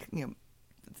Cinematheque,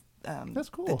 That's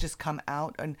cool. that just come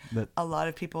out, and a lot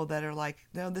of people that are like,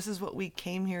 no, this is what we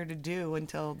came here to do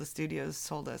until the studios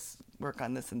told us work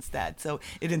on this instead. So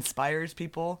it inspires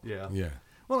people Yeah. Yeah.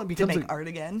 Well, it to becomes make art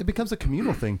again. It becomes a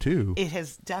communal thing too. It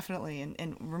has definitely,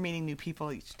 and we're meeting new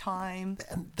people each time.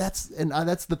 And that's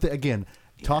the thing again.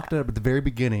 Talked about at the very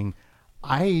beginning.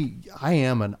 I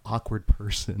am an awkward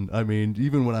person. I mean,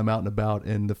 even when I'm out and about,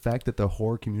 and the fact that the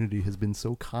horror community has been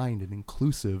so kind and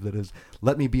inclusive that has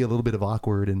let me be a little bit of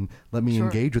awkward and let me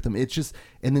engage with them. It's just,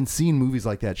 and then seeing movies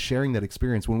like that, sharing that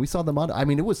experience. When we saw them on, I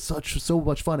mean, it was so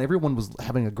much fun. Everyone was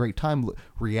having a great time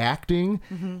reacting,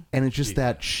 and it's just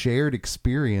that shared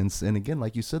experience. And again,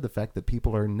 like you said, the fact that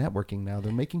people are networking now,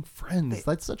 they're making friends.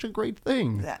 That's such a great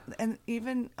thing. That, and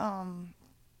even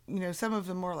some of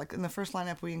them more like in the first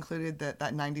lineup we included that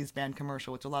 90s band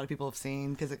commercial, which a lot of people have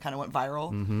seen because it kind of went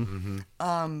viral.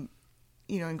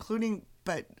 Including,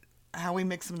 but how we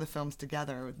mix some of the films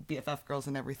together with BFF girls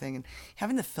and everything, and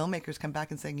having the filmmakers come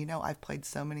back and saying, I've played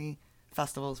so many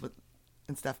festivals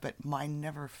and stuff, but mine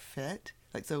never fit.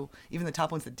 Like, so even the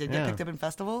top ones that did get picked up in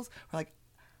festivals were like,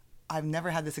 I've never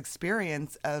had this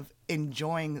experience of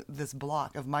enjoying this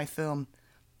block of my film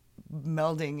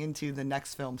melding into the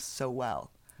next film so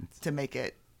well to make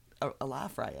it a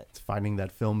laugh riot. It's finding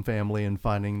that film family and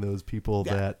finding those people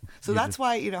that. So that's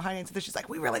why Heidi Nancy, she's like,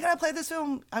 we really gotta play this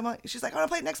film. She's like, I want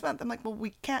to play it next month. I'm like, well, we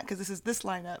can't because this is this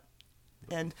lineup,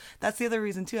 and that's the other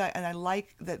reason too. I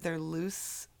like that they're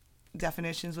loose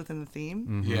definitions within the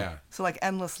theme. Yeah. So like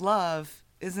endless love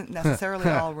isn't necessarily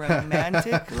all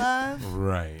romantic love.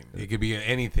 Right. It could be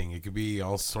anything. It could be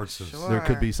all sorts of. Sure. There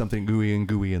could be something gooey and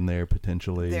gooey in there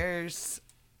potentially. There's,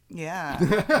 yeah.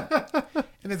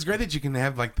 And it's great that you can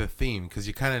have like the theme because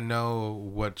you kind of know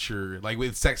what you're like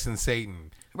with Sex and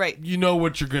Satan. Right. You know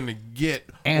what you're gonna get,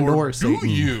 And or or do Satan.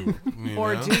 you?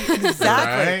 Or know? do you?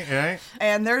 Exactly. Right.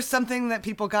 And there's something that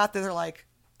people got that they're like,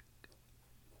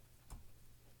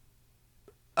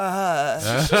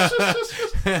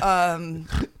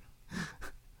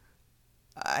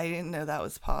 I didn't know that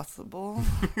was possible.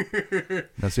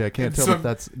 Now, see, I can't tell Some-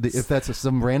 if that's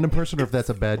some random person or if that's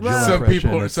a bad Jill Some impression.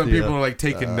 people, It's some the, people are like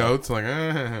taking notes, like.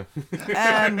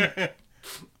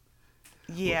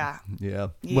 Yeah. Yeah.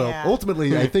 Yeah. Well,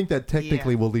 ultimately, I think that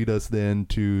technically Yeah. will lead us then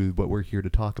to what we're here to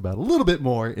talk about a little bit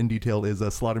more in detail is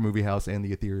Slaughter Movie House and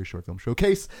the Etheria Short Film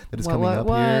Showcase that is coming up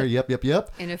here.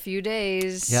 Yep. In a few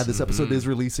days. Yeah, this episode is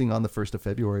releasing on the 1st of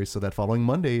February, so that following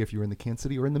Monday, if you're in the Kansas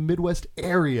City or in the Midwest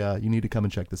area, you need to come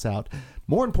and check this out.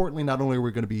 More importantly, not only are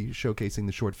we going to be showcasing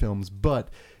the short films, but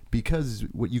because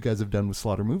what you guys have done with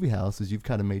Slaughter Movie House is you've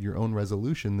kind of made your own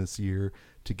resolution this year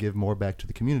to give more back to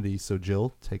the community. So,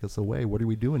 Jill, take us away. What are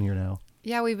we doing here now?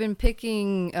 Yeah, we've been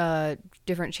picking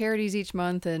different charities each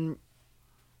month and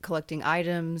collecting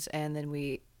items, and then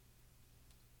we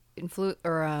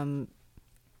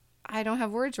I don't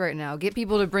have words right now. Get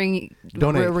people to bring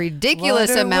Donate. a ridiculous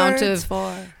What are amount words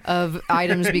for? of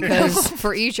items because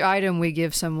for each item we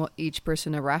give each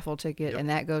person a raffle ticket, and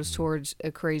that goes towards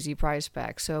a crazy prize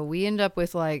pack. So we end up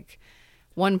with like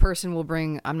one person will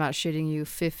bring, I'm not shitting you,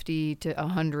 50 to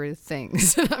 100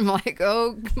 things. I'm like,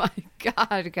 oh my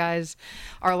God, guys.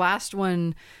 Our last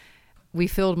one, we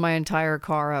filled my entire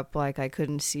car up like I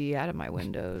couldn't see out of my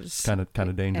windows. Kind of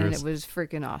dangerous. And it was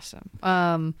freaking awesome.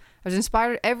 I was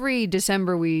inspired. Every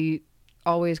December, we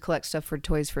always collect stuff for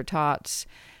Toys for Tots.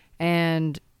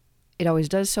 And it always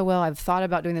does so well. I've thought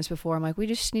about doing this before. I'm like, we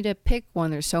just need to pick one.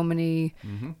 There's so many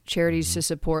charities to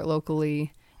support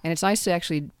locally, and it's nice to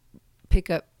actually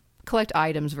collect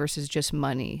items versus just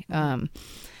money. And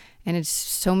it's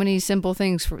so many simple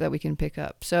things that we can pick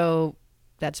up. So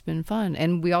that's been fun.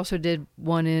 And we also did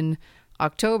one in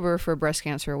October for breast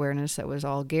cancer awareness. That was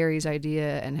all Gary's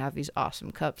idea, and have these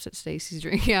awesome cups that Stacy's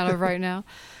drinking out of right now.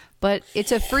 But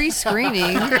it's a free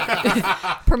screening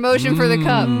promotion for the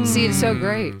cup. See, it's so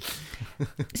great.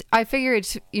 I figure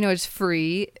it's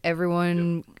free.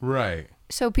 Everyone, Right.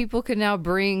 so people can now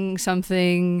bring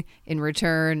something in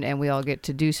return, and we all get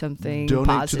to do something Donate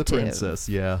positive. to the princess,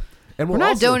 yeah. And We're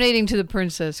not donating to the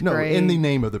princess, No, Greg. in the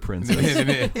name of the princess.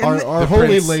 In our holy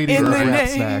prince. lady In of the rap name.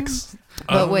 snacks.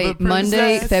 But Of wait, the Monday,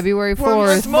 princess, February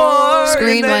once 4th, more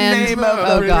in the Screenland. name of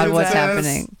Oh the God, what's princess.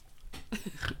 happening?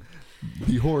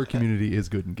 The horror community is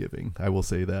good and giving. I will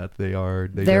say that they are.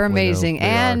 They're They're amazing, They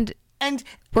are. And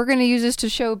we're going to use this to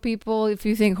show people, if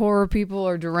you think horror people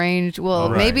are deranged, well,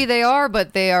 Right. maybe they are,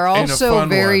 but they are In a also fun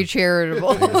very one.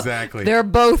 charitable. Exactly. They're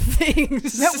both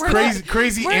things. no, we're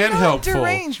Crazy we're and not helpful.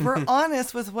 deranged. We're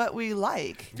honest with what we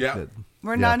like. Yeah.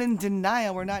 We're Yeah. not in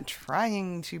denial. We're not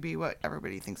trying to be what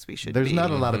everybody thinks we should There's be.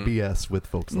 not a lot of BS with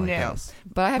folks like No. us.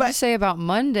 But I have to say about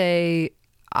Monday,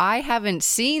 I haven't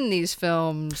seen these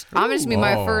films. I'm going to be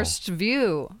my Oh. first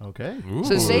view. Okay.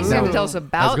 So Stacey's going to Now, tell us I was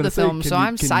about gonna the say, film, can so you-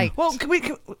 I'm can you- psyched. Well,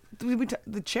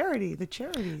 the charity.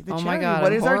 Oh my God,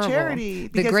 What I'm is horrible. our charity?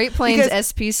 The Great Plains because-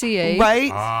 SPCA right?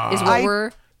 is what I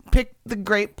we're... picked the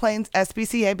Great Plains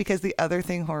SPCA because the other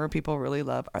thing horror people really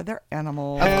love are their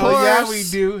animals. Hell yeah, course. we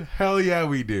do. Hell yeah,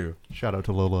 we do. Shout out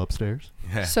to Lola upstairs.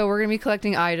 So we're going to be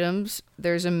collecting items.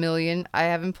 There's a million. I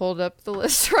haven't pulled up the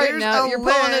list right There's now. a You're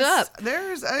pulling it list. up.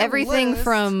 There's a Everything list.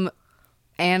 from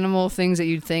animal things that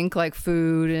you'd think like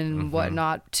food and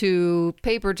whatnot to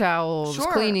paper towels,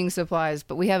 Sure. cleaning supplies.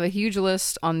 But we have a huge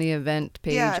list on the event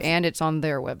page, Yeah, and it's on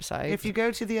their website. If you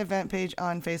go to the event page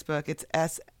on Facebook, it's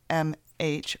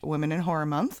SMH Women in Horror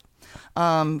Month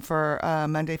for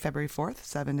Monday, February 4th,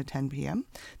 7 to 10 p.m.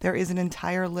 There is an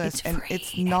entire list, and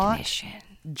it's not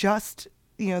just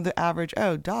the average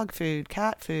dog food,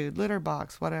 cat food, litter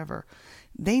box, whatever.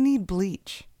 They need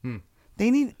bleach. They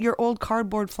need your old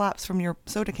cardboard flaps from your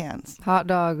soda cans, Hot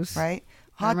dogs. right?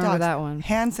 I Hot remember dogs, that one.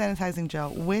 hand sanitizing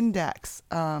gel, Windex,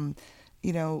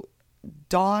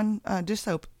 Dawn dish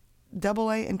soap,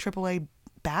 AA and AAA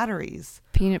batteries,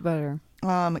 Peanut butter.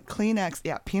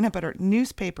 Kleenex, peanut butter,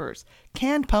 newspapers,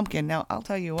 canned pumpkin. Now I'll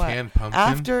tell you what. Canned pumpkin?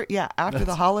 After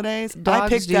the holidays, I Dogs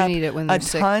picked do up need it when a they're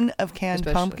sick, ton of canned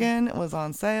especially. pumpkin. It was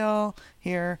on sale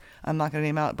here. I'm not going to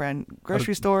name out brand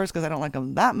grocery stores because I don't like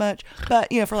them that much.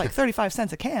 But for like 35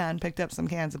 cents a can, picked up some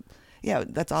cans.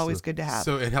 That's always good to have.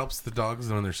 So it helps the dogs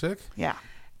when they're sick? Yeah.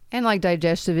 And like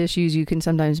digestive issues, you can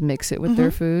sometimes mix it with their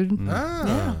food.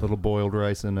 Ah. Little boiled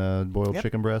rice and boiled Yep.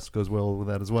 chicken breast goes well with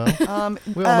that as well.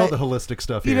 We all uh, know the holistic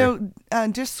stuff here.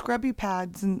 Just scrubby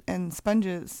pads and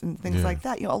sponges and things Yeah. like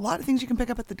that. A lot of things you can pick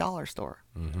up at the dollar store.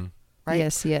 Right?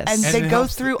 Yes, yes. And, And they it go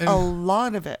helps through and- a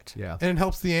lot of it. Yeah. And it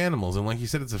helps the animals. And like you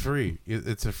said, it's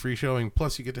a free showing.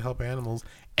 Plus, you get to help animals.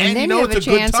 And then you know you have a it's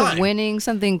good chance time. of winning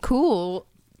something cool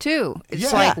too. It's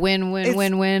Yeah. like win, win, It's-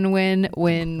 win, win, win,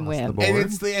 win, Across win. the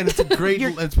board. And it's a great.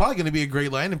 It's probably going to be a great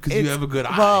lineup because you It's- have a good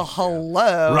eye. Well,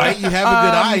 hello. Right? You have a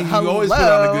good eye. And you always put on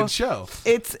a hello. good show.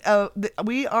 It's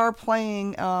we are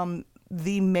playing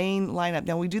the main lineup.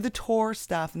 Now we do the tour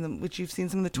stuff, which you've seen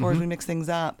some of the tours. We mix things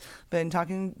up. But in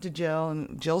talking to Jill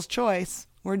and Jill's choice,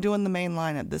 we're doing the main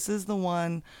lineup. This is the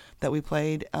one that we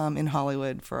played in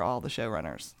Hollywood for all the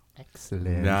showrunners. Excellent.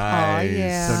 Nice. Oh,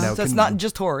 yeah. So now So it's can- not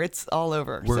just horror; it's all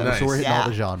over. We're, so, so we're hitting all yeah.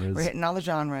 the genres. We're hitting all the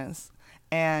genres.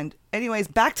 And anyways,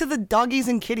 back to the doggies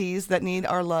and kitties that need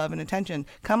our love and attention.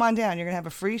 Come on down. You're going to have a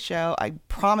free show. I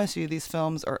promise you these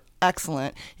films are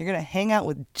excellent. You're going to hang out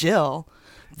with Jill.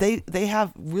 They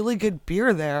have really good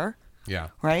beer there, Yeah.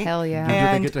 right? Hell yeah. Do they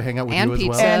And, get to hang out with and you as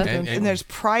pizza. well? and there's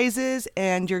prizes,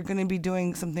 and you're going to be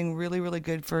doing something really, really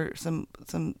good for some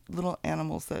little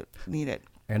animals that need it.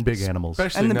 And big animals.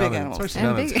 Especially And the now big that, animals. especially And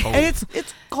now that it's big- cold. And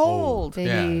it's cold. They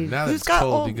yeah. need- Now that Who's it's got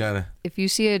cold, old- you gotta. If you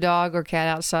see a dog or cat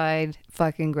outside,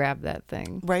 fucking grab that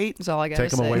thing. Right? That's all I gotta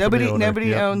Take 'em say. away from the owner. Nobody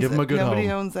Yep, owns give 'em a good nobody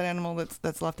home. owns that animal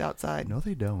that's left outside. No,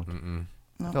 they don't.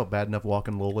 No. I felt bad enough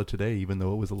walking Lola today, even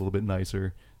though it was a little bit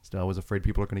nicer. Still, I was afraid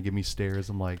people are going to give me stares.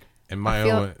 I'm like, And my I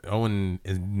feel- Owen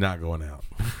is not going out.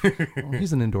 oh,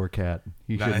 he's an indoor cat.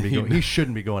 He Nah, shouldn't be he- going. He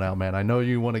shouldn't be going out, man. I know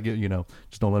you want to get,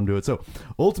 just don't let him do it. So,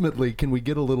 ultimately, can we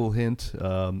get a little hint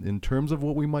in terms of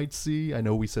what we might see? I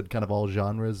know we said kind of all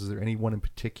genres. Is there any one in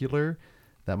particular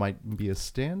that might be a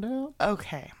standout?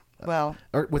 Okay. Well,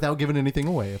 Or without giving anything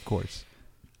away, of course.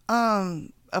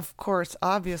 of course,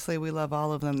 obviously, we love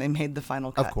all of them. They made the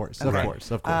final cut. Of course, Okay. of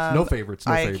course. No favorites.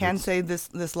 No I favorites. can say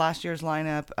this last year's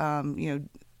lineup,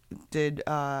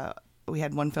 we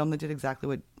had one film that did exactly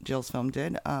what Jill's film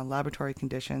did. Laboratory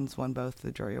Conditions won both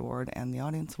the jury award and the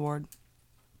audience award.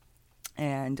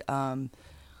 And did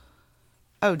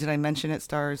I mention it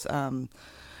stars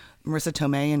Marissa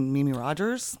Tomei and Mimi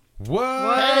Rogers?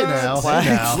 What? Hey now. What?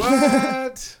 Hey now.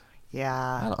 What?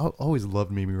 Yeah. I always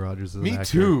loved Mimi Rogers as an Me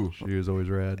actor. too. She was always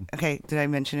rad. Okay, did I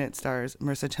mention it stars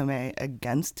Marissa Tomei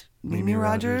against Mimi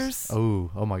Rogers?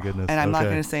 Oh my goodness. And I'm not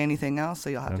Okay. going to say anything else, so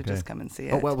you'll have to Okay. just come and see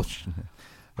it. Oh well.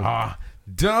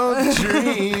 Don't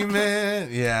dream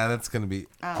it. Yeah, that's gonna be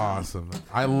awesome.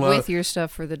 I love. With your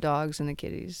stuff for the dogs and the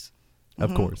kitties.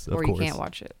 Of course. Of Or course. you can't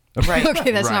watch it. Right.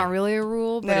 Okay, that's Right. not really a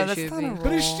rule, but No, it that's should not be. a rule.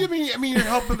 But I mean, you're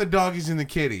helping the doggies and the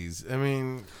kitties. I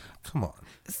mean, come on.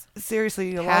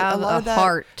 Seriously, a Have lot a of that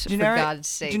heart, for generic, God's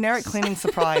sakes. generic cleaning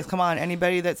supplies. Come on,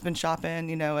 anybody that's been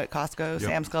shopping, at Costco,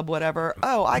 Sam's Club, whatever.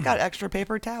 Oh, I got extra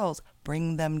paper towels.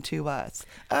 Bring them to us.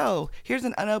 Oh, here's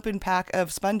an unopened pack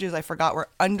of sponges I forgot were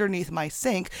underneath my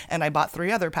sink, and I bought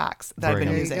 3 other packs that I've Bring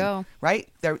been 'em. using. There you go. Right?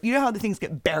 There, you know how the things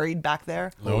get buried back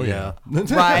there? Oh yeah.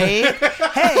 Right?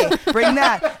 Hey, bring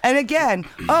that. And again,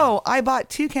 I bought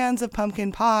 2 cans of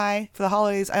pumpkin pie for the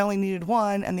holidays. I only needed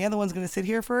 1, and the other one's going to sit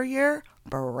here for a year.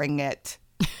 Bring it.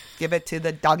 Give it to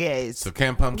the doggies. So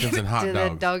canned pumpkins and hot To the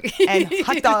dogs. dog. And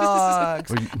hot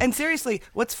dogs. And seriously,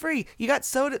 what's free? You got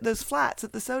soda, those flats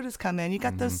that the sodas come in. You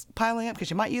got those piling up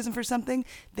because you might use them for something.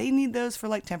 They need those for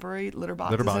like temporary litter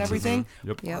boxes, and boxes, everything.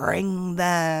 Yep. Yep. Bring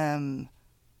them.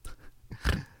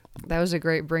 That was a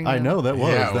great bring. I know that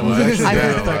was. Yeah, that it was was. actually I,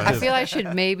 very Yeah, effective. I feel I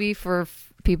should maybe for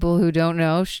people who don't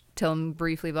know tell them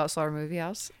briefly about Slaughter Movie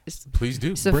House. Please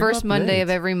do. It's the Bring first up the Monday dates. of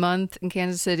every month in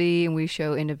Kansas City, and we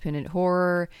show independent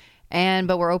horror.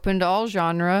 But we're open to all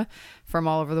genre from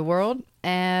all over the world,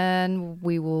 and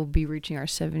we will be reaching our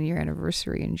 7-year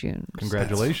anniversary in June.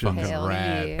 Congratulations. Fucking Hell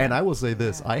rad. yeah. And I will say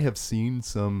this: I have seen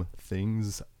some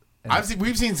things.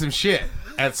 We've seen some shit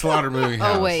at Slaughter Movie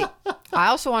House. Oh wait, I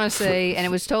also want to say, and it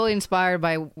was totally inspired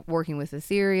by working with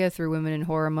Etheria through Women in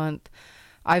Horror Month.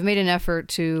 I've made an effort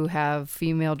to have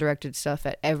female-directed stuff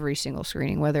at every single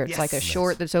screening, whether it's like a Yes.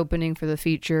 short that's opening for the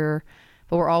feature,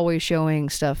 but we're always showing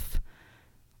stuff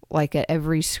like at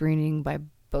every screening by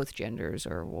both genders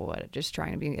or what, just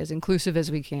trying to be as inclusive as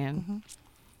we can.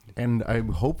 And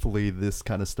hopefully this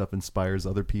kind of stuff inspires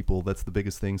other people. That's the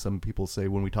biggest thing. Some people say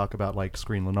when we talk about like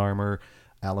Screenland Armor,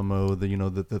 Alamo,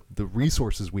 the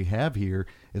resources we have here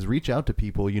is reach out to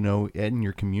people, in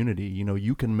your community.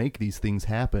 You can make these things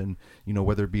happen,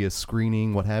 whether it be a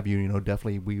screening, what have you,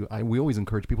 definitely we always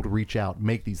encourage people to reach out,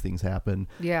 make these things happen.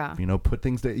 Yeah. Put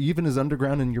things that even as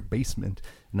underground in your basement,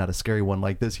 not a scary one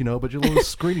like this, but your little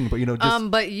screening, but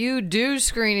just But you do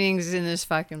screenings in this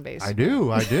fucking basement. I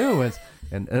do.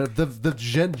 And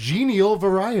the genial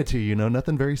variety,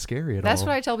 nothing very scary at That's all.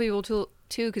 what I tell people too,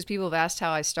 because people have asked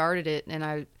how I started it, and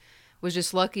I was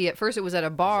just lucky. At first, it was at a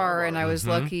bar, and I was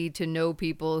lucky to know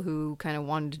people who kind of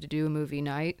wanted to do a movie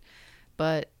night.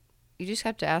 But you just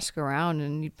have to ask around,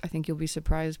 and I think you'll be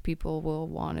surprised people will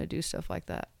want to do stuff like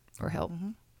that or help.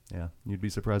 Yeah, you'd be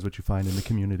surprised what you find in the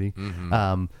community.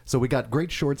 So we got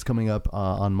great shorts coming up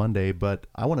on Monday, but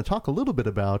I want to talk a little bit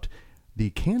about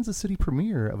the Kansas City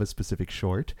premiere of a specific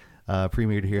short,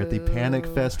 premiered here at the Panic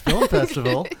Fest Film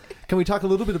Festival. Can we talk a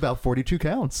little bit about 42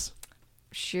 Counts?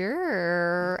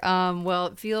 Sure. Well,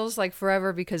 it feels like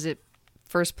forever because it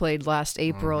first played last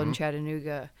April in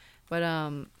Chattanooga.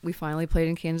 But we finally played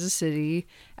in Kansas City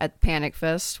at Panic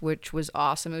Fest, which was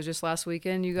awesome. It was just last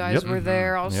weekend. You guys Yep. were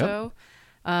there also.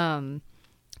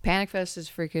 Panic Fest has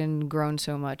freaking grown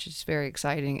so much. It's very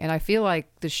exciting. And I feel like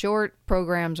the short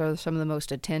programs are some of the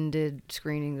most attended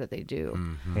screenings that they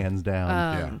do. Hands down.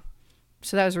 Yeah.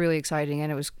 So that was really exciting.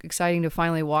 And it was exciting to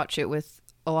finally watch it with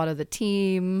a lot of the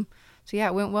team. So yeah,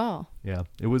 it went well. Yeah,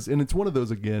 it was, and it's one of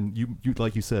those again. You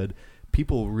like you said,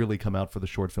 people really come out for the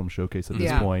short film showcase at this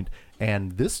Yeah. point,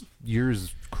 and this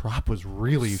year's crop was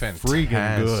really freaking good.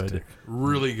 Fantastic.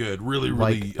 Really good. Really,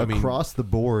 Like really. I mean, across the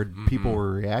board, people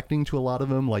were reacting to a lot of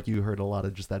them. Like you heard a lot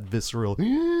of just that visceral,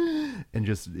 and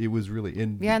just it was really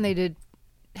in. Yeah, and they did.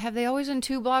 Have they always done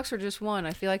 2 blocks or just 1?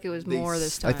 I feel like it was more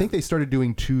this time. I think they started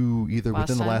doing 2 either Last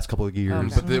within the time? last couple of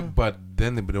years. Okay. but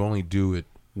then they would only do it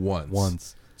once.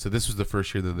 Once. So this was the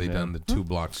first year that they done the 2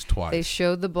 blocks twice. They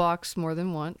showed the blocks more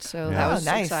than once, so Yeah. that Oh, was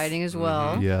nice. exciting as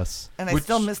well. Yes, And I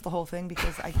still missed the whole thing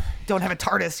because I don't have a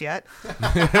TARDIS yet.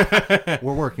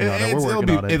 we're working on it. It'll We're working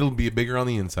be, on it. It'll be bigger on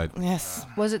the inside. Yes.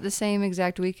 Was it the same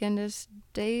exact weekend as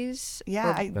Days? Yeah,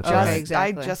 Or- I That's just right. Okay,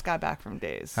 exactly. I just got back from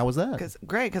Days. How was that?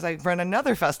 Because I run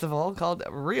another festival called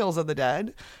Reels of the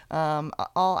Dead.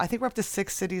 I think we're up to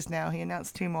 6 cities now. He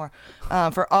announced 2 more.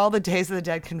 For all the Days of the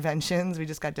Dead conventions, we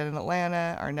just got done in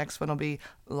Atlanta. Our next one will be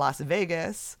Las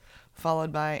Vegas,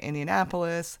 followed by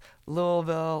Indianapolis,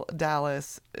 Louisville,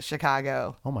 Dallas,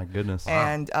 Chicago. Oh my goodness.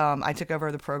 And I took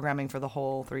over the programming for the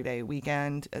whole 3-day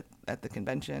weekend at the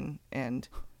convention, and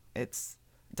it's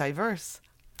diverse.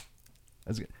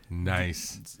 That's good.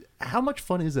 Nice. How much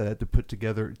fun is that to put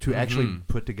together, to actually Mm-hmm.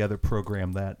 put together,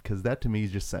 program that? Because that to me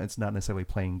is just, it's not necessarily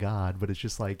playing God, but it's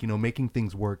just like, making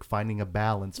things work, finding a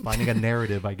balance, finding a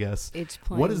narrative, I guess. It's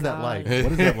What playing is that God. like?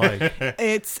 What is that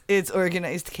like? It's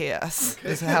organized chaos.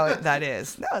 Is how that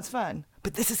is. No, it's fun.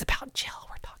 But this is about Jill.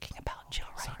 We're talking about Jill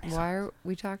right now. Why are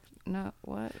we talking? No,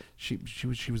 what? She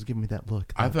was giving me that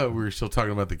look. I thought we were still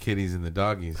talking about the kitties and the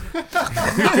doggies.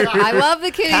 I love the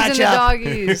kitties and the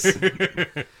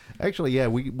doggies. Actually, yeah,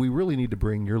 we really need to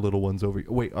bring your little ones over.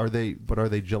 Wait, are they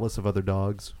jealous of other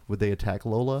dogs? Would they attack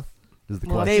Lola? Is the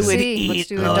Well, question. They would See, let's eat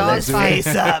do a dog Lola's fight.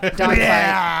 face up. Dog fight.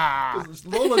 Yeah.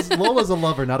 Lola's a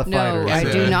lover, not a No, fighter. I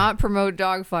so- do not promote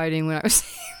dog fighting. When I was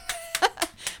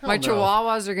my no.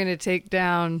 chihuahuas are gonna take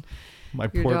down. My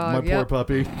Your poor dog, poor yep.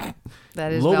 puppy.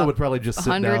 That is Lola about would probably just sit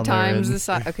down 100 there times and- the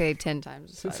size. Okay, 10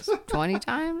 times the size. 20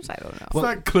 times? I don't know. It's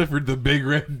not Clifford the big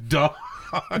red dog.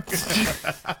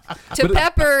 To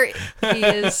Pepper, he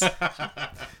is.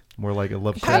 More like a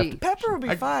Lovecraft. Pepper will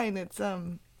be fine. It's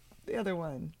the other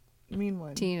one, the mean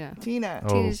one. Tina. Tina. Oh.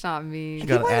 Tina's not mean. I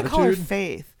got keep wanting to call her attitude?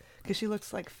 Faith because she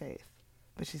looks like Faith,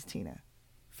 but she's Tina.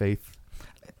 Faith.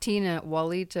 Tina,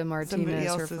 Walita Martina Somebody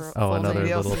is her else's- full Oh, another Somebody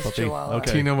name. little else's puppy. chihuahua.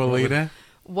 Okay. Tina Walita.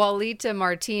 Walita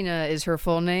Martina is her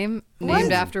full name, What?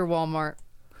 named after Walmart.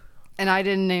 And I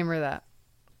didn't name her that.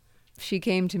 She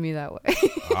came to me that way.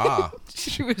 Ah.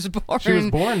 She was born. She was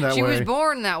born that She was way.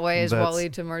 born that way as That's-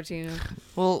 Walita Martina.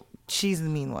 Well, she's the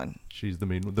mean one. She's the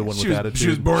one with She was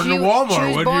attitude. born She, in a Walmart. she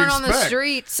was What do born you on the expect?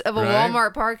 streets of a Right?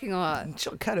 Walmart parking lot.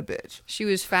 She'll cut a bitch. She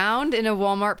was found in a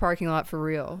Walmart parking lot for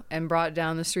real and brought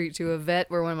down the street to a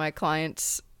vet where one of my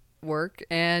clients work.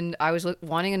 And I was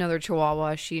wanting another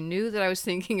Chihuahua. She knew that I was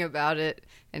thinking about it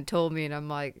and told me, and I'm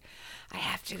like, I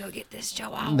have to go get this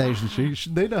Chihuahua.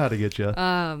 They know how to get you.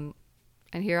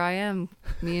 And here I am,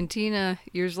 me and Tina.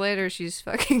 Years later, she's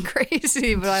fucking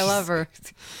crazy, but I love her.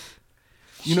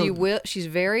 She's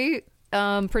very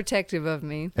protective of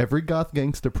me. Every goth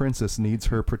gangsta princess needs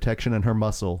her protection and her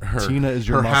muscle. Tina is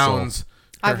your her muscle. hounds.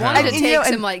 I Her wanted to hounds. And, you take know,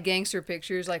 and- some like gangster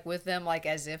pictures, like with them, like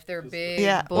as if they're big.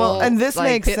 Yeah, bull, well, and this like,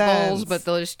 makes pit bulls, sense. but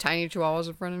they're just tiny chihuahuas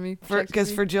in front of me.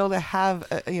 Because for Jill to have,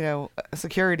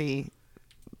 security,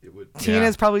 Yeah.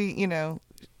 Tina's probably,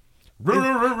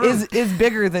 is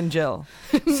bigger than Jill.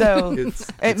 So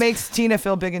it makes Tina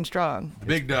feel big and strong.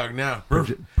 Big dog now.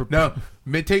 No,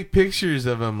 take pictures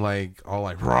of him like all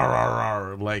like rah rah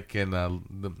rah like in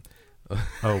the.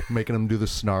 Oh, making them do the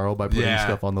snarl by putting Yeah.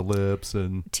 stuff on the lips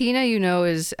and Tina,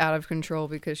 is out of control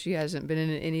because she hasn't been in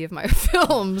any of my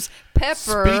films.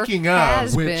 Pepper Speaking of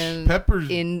has which, been Pepper's-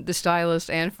 in The Stylist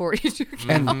and 42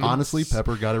 and honestly,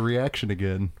 Pepper got a reaction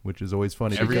again, which is always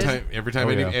funny. Every because- time, Oh,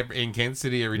 yeah. in Kansas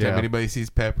City, every time Yeah. anybody sees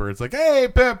Pepper, it's like, "Hey,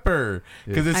 Pepper,"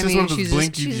 because it's I just mean, one of those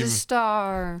blinky. she's a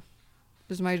star.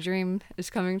 Because my dream is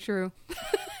coming true.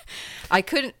 I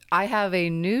have a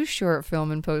new short film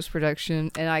in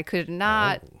post-production, and I could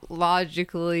not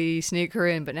logically sneak her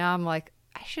in, but now I'm like,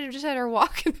 I should have just had her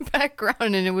walk in the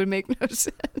background, and it would make no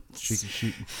sense.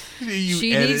 she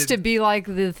She needs to be like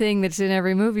the thing that's in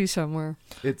every movie somewhere.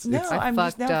 it's No, it's I I'm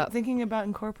just fucked now up. thinking about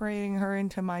incorporating her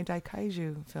into my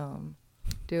Daikaiju film.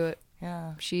 Do it.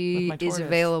 Yeah. She With my is tortoise.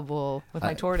 available With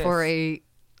my tortoise. for a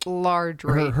large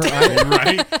rate. her eye,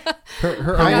 right. her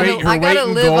Her eye- weight- I gotta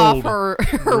in live off gold. her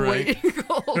Right. weight in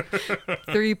gold.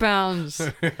 3 pounds.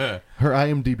 her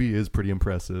IMDb is pretty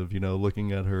impressive.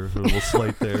 Looking at her little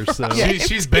slate there. So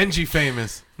She's Benji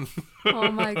famous.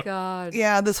 Oh my god.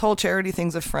 Yeah, this whole charity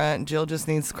thing's a front. Jill just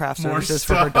needs craft More services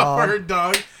for stuff her dog. for her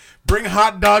dog. Bring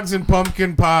hot dogs and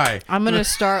pumpkin pie. I'm gonna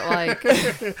start like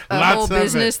a Lots whole of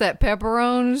business it. that pepper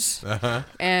owns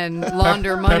and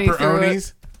launder money through it.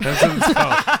 Pepperonis. That's what it's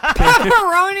called.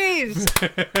 Pepperonis.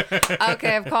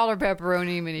 Okay, I've called her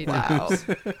pepperoni many times.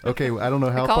 okay, I don't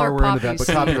know how call far her we're into that, Poppy but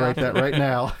soon. copyright that right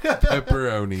now.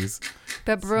 Pepperonis.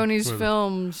 Pepperoni's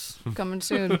films coming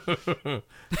soon.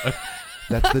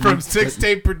 That's the From new- Six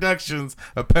Tape Productions,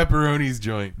 a Pepperoni's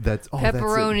joint. That's that's it.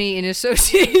 Pepperoni in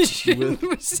association With-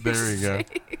 with There we go.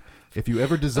 If you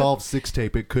ever dissolve Six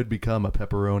Tape, it could become a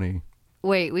pepperoni.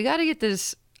 Wait, we got to get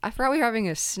this. I forgot we were having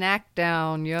a snack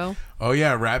down, yo. Oh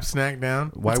yeah, rap snack down.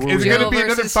 Why were Is we- it gonna be Jill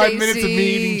another versus 5 minutes of me Stacey.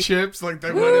 eating chips like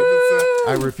that one episode?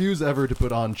 I refuse ever to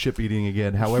put on chip eating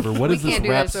again. However, what We is this can't do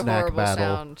that. rap It's a snack horrible battle?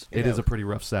 sound. It is a pretty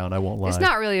rough sound. I won't lie. It's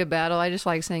not really a battle. I just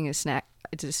like saying a snack.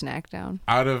 It's a snack down.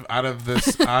 Out of the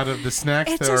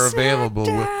snacks It's that a are snack available.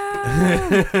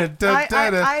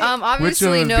 Obviously,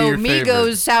 would be no. your favorite?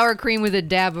 Migos sour cream with a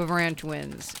dab of ranch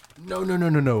wins. No.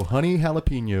 Honey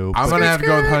jalapeno. I'm but gonna have to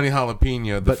go with honey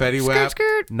jalapeno, the But- Fetty Skirt, Wap.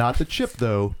 skirt. not the chip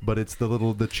though, but it's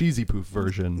the cheesy poof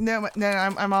version. No,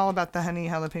 I'm all about the honey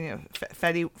jalapeno.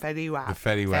 Fetty Wap. The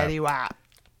Fetty Wap. Fetty Wap.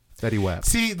 Fetty Wap.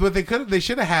 See, what they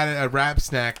should have had a wrap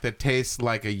snack that tastes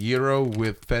like a gyro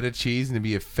with feta cheese, and it'd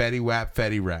be a Fetty Wap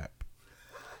Fetty Wrap.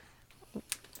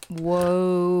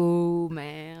 Whoa,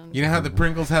 man. You know how the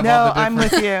Pringles have No, all the I'm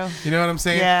different. with you. You know what I'm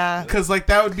saying? Yeah. Because like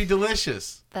that would be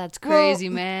delicious. That's crazy,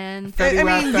 man. Fetty I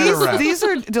Wap, mean, Feta Wrap. these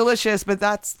are delicious, but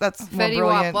that's more Fetty Wap.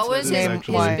 brilliant. What was It is his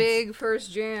actually. big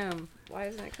first jam? Why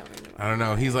isn't it coming to I don't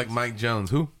know. He's like Mike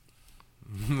Jones. Who?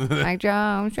 Mike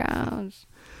Jones.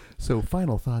 So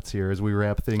final thoughts here as we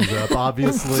wrap things up.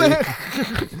 Obviously,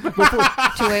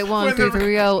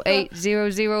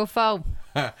 281-330-8004.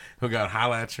 Who got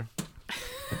holla at you?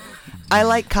 I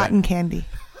like cotton candy.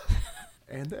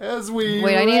 and as we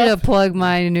Wait, I need to plug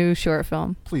my new short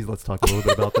film. please let's talk a little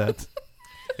bit about that.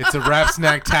 It's a rap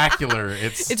snack-tacular.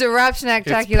 It's It's a rap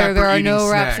snack-tacular. There are pepper-eating no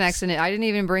rap snacks. snacks in it. I didn't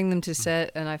even bring them to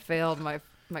set, and I failed my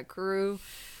crew.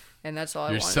 And that's all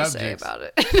I Your wanted to say subjects. about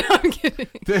it. No, I'm kidding.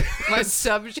 My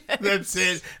subject. That's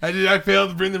it. I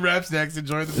failed to bring the rap snacks.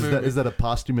 Enjoy the movie. Is that a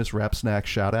posthumous rap snack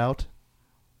shout out?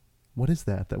 What is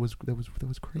that? That was crazy.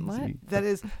 What? That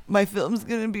is, my film's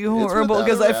gonna be horrible without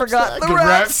because a I rap forgot snack. the The rap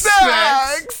rap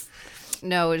snacks.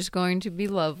 No, it's going to be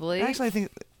lovely. Actually, I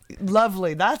think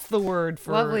lovely. That's the word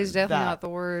for Lovely is definitely that. not the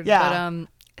word. Yeah. But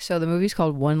so the movie's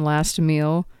called One Last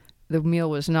Meal. The meal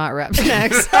was not wrap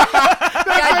snacks. God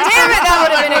damn it! That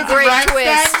would have been a great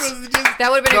twist. That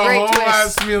would have been a great whole twist.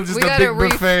 last meal, just We a gotta big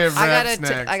buffet of I rap gotta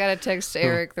snacks. I gotta text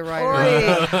Eric, the writer.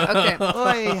 Oi. Okay.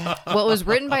 Oi. Well, it was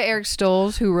written by Eric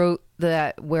Stoltz, who wrote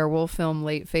that werewolf film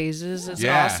Late Phases. It's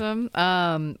Yeah. awesome.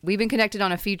 We've been connected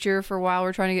on a feature for a while.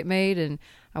 We're trying to get made, and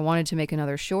I wanted to make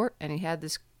another short, and he had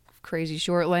this crazy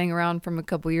short laying around from a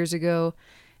couple years ago,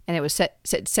 and it was set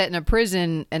in a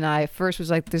prison. And I first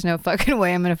was like, "There's no fucking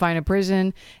way I'm gonna find a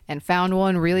prison," and found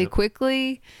one really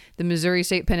quickly, the Missouri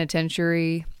State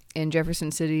Penitentiary in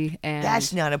Jefferson City. And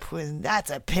That's not a prison. That's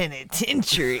a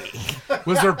penitentiary.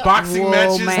 Was there boxing Whoa,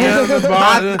 matches man. down the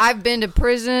bottom? I've been to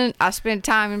prison. I spent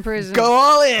time in prison. Go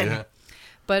all in. Yeah.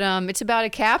 But it's about a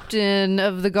captain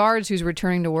of the guards who's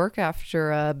returning to work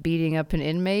after beating up an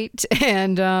inmate,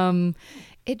 and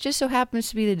it just so happens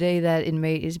to be the day that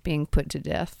inmate is being put to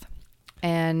death.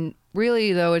 And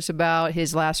really, though, it's about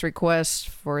his last request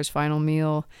for his final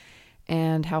meal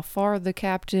and how far the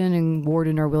captain and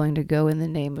warden are willing to go in the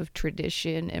name of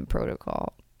tradition and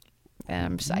protocol. And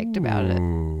I'm psyched about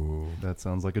it. That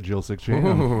sounds like a Jill Sick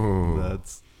jam.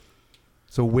 That's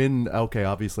so when okay.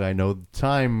 Obviously, I know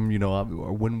time. You know,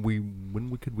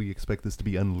 when could we expect this to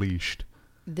be unleashed?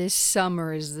 This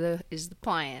summer is the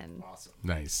plan.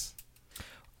 Nice.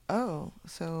 Oh,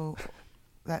 so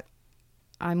that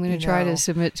I'm going You to try know, to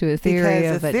submit to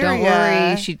Etheria, because but don't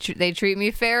Etheria- worry. They treat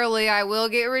me fairly. I will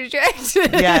get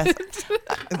rejected. yes.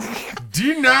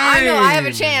 D9. I know. I have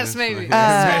a chance, maybe.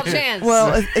 Small chance.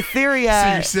 Well, So you're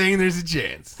Etheria. saying there's a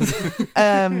chance?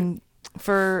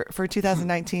 For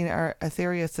 2019, our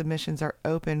Etheria submissions are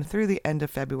open through the end of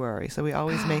February. So we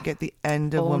always make it the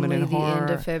end of Women in Only the Horror. end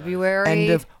of February. End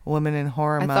of Women in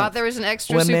Horror I month. thought there was an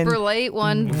extra Women- super late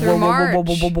one through March.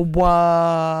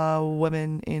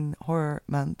 Women in Horror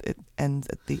month. It ends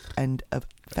at the end of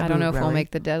February. I don't know if we'll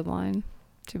make the deadline.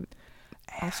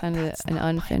 I'll send it an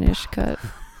unfinished cut.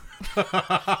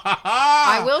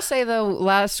 I will say though,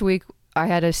 last week I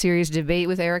had a serious debate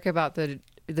with Eric about the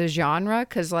genre,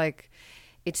 because like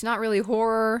it's not really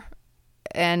horror,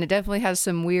 and it definitely has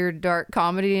some weird dark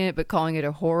comedy in it, but calling it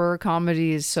a horror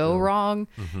comedy is so wrong.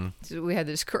 So we had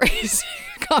this crazy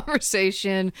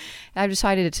conversation. I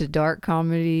decided it's a dark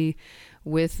comedy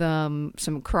with some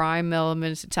crime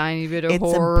elements, a tiny bit of It's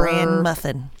horror. a bran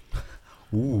muffin.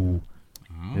 Ooh,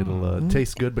 it'll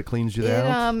taste good but cleans you It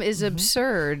out. is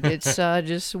absurd. It's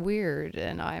just weird,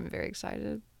 and I'm very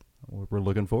excited. We're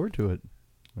looking forward to it.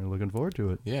 We're looking forward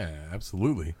to it. Yeah,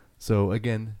 absolutely. So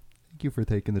again, thank you for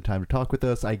taking the time to talk with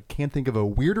us. I can't think of a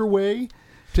weirder way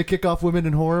to kick off Women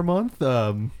in Horror Month.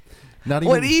 Not even.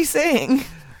 What are you saying?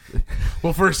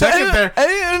 Well, for a second there, I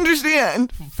didn't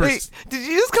understand. First- Wait, did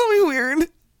you just call me weird?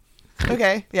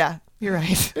 Okay, yeah, you're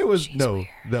right. It was no.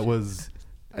 That was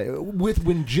With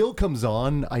when Jill comes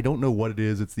on, I don't know what it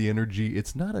is. It's the energy.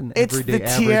 It's not an It's everyday the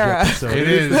average tiara. episode. It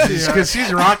is because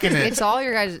she's rocking it. It's all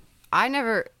your guys.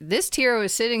 This tiara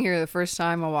was sitting here the first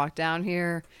time I walked down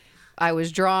here. I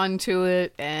was drawn to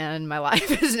it, and my life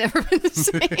has never been the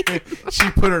same.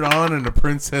 She put it on, and a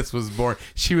princess was born.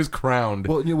 She was crowned.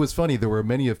 Well, it was funny. There were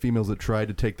many of females that tried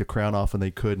to take the crown off and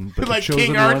they couldn't. But like the chosen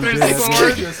King one Arthur's did.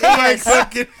 sword. Like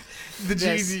fucking the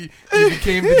Yes. GG. He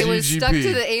became the It was GGP. stuck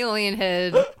to the alien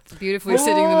head, beautifully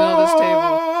sitting in the middle of this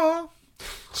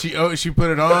table. She put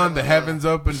it on. The heavens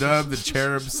opened up. The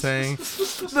cherubs sang.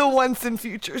 The once and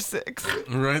future 6.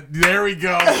 Right there we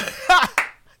go.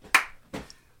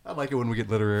 I like it when we get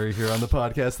literary here on the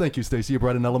podcast. Thank you, Stacey. You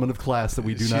brought an element of class that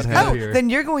we do not have Oh, here. then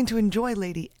you're going to enjoy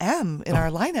Lady M in our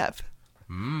lineup.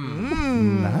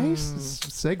 Nice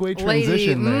segue Lady,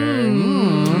 transition there.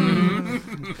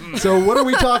 So what are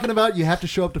we talking about? You have to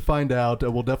show up to find out.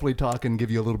 We'll definitely talk and give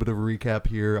you a little bit of a recap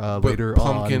here later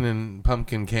on. Canned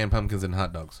pumpkins and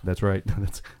hot dogs. That's right.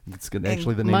 That's good.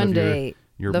 Actually the name Monday, of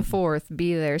your the 4th,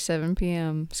 be there, 7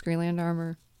 p.m. Screenland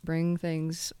Armor. Bring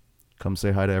things. come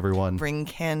say hi to everyone. Bring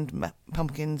canned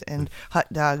pumpkins and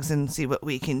hot dogs and see what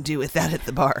we can do with that at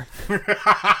the bar.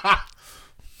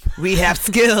 We have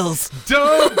skills.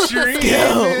 Don't drink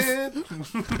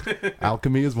it.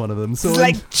 Alchemy is one of them. So It's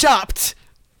like Chopped,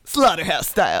 slaughterhouse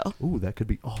style. ooh, that could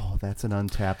be. Oh, that's an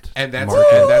untapped. And that's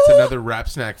market. another wrap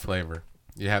snack flavor.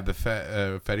 You have the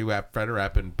Fetty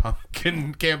Wrap and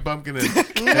pumpkin, canned pumpkin and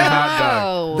hot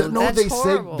dog. Oh, No, that's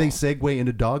horrible. they segue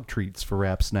into dog treats for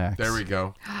wrap snacks. There we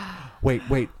go. Wait.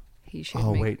 He should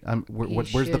Oh make- wait,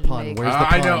 where's the should pun? make- Where's the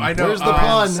pun? I know. Where's the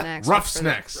pun? Snacks Rough for the-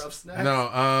 snacks.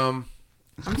 No,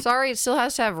 I'm sorry, it still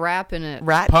has to have wrap in it.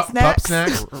 Rat pup snacks.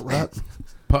 snacks.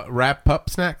 Wrap pup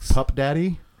snacks. Pup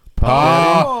daddy.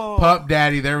 Oh, Pup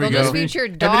Daddy. There we They'll go. just feature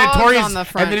And dogs notorious, on the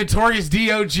front. And the notorious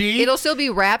DOG. It'll still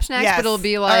be wrap snacks, Yes. but it'll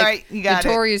be All like right, you got it.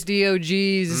 Notorious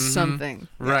DOG's something.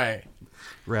 Right.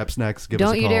 Wrap snacks. Give us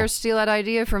Don't a you call. dare steal that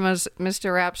idea from us,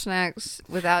 Mr. Wrap Snacks,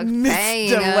 without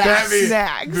paying Mr. us. Wrap That'd be-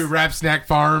 Snacks. Wrap Snack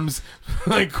Farms.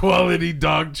 Like quality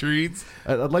dog treats.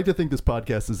 I'd like to think this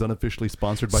podcast is unofficially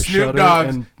sponsored by Snoop Shudder Dogg.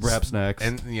 and Wrap Snacks.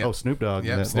 And- yep. Oh, Snoop Dogg.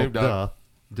 Yep, Yeah, Snoop Dogg.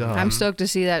 Duh. I'm stoked to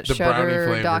see that The brownie Shudder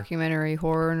flavor. documentary,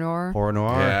 Horror Noir. Horror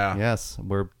Noir. Yeah. Yes,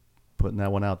 we're putting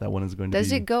that one out. That one is going to Does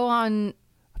be it go on?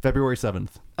 February 7th.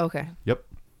 Okay. Yep.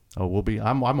 Oh, we'll be.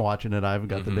 I'm watching it. I haven't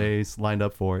got the days lined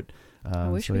up for it. I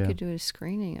wish so we yeah. could do a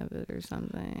screening of it or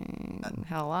something.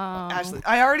 Hello. Ashley,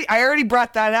 I already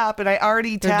brought that up, and I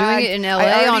already They're tagged. doing it in LA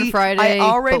I already- on Friday,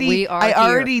 but we are I here.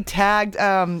 already tagged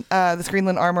the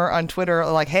Screenland Armor on Twitter,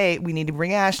 like, hey, we need to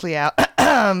bring Ashley out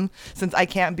since I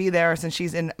can't be there since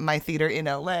she's in my theater in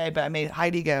LA. But I made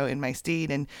Heidi go in my steed,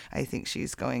 and I think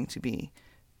she's going to be.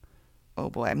 Oh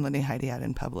boy, I'm letting Heidi out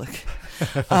in public.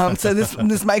 So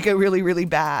this might go really, really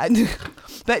bad.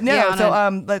 But no, Yeah, let's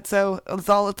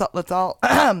all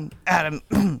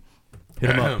Adam. Hit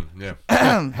him up. Yeah.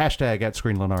 Hashtag at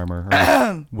Screenland Armor,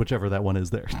 or whichever that one is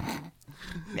there.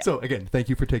 So again, thank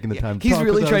you for taking the time. To He's talk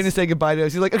really with trying to us. say goodbye to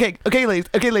us. He's like, okay, ladies,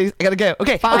 I gotta go.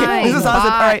 Okay, Fine. okay, this is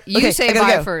awesome. All right, You okay, say I gotta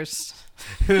bye go. first.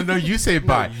 No, you say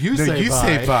bye. you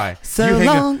say bye. bye. So You hang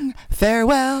up. long,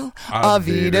 farewell, Auf auf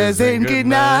Wiedersehen, good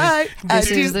night.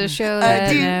 This is the show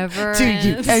that never to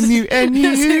you ends. and you and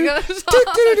you. It goes on.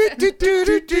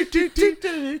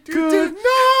 Good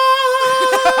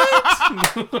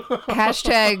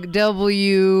Hashtag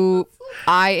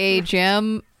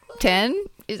WIHM10.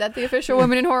 Is that the official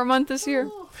Women in Horror Month this year?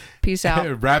 Peace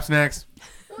out. Wrap snacks.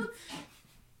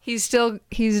 He's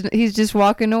just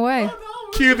walking away.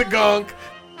 Cue the gong.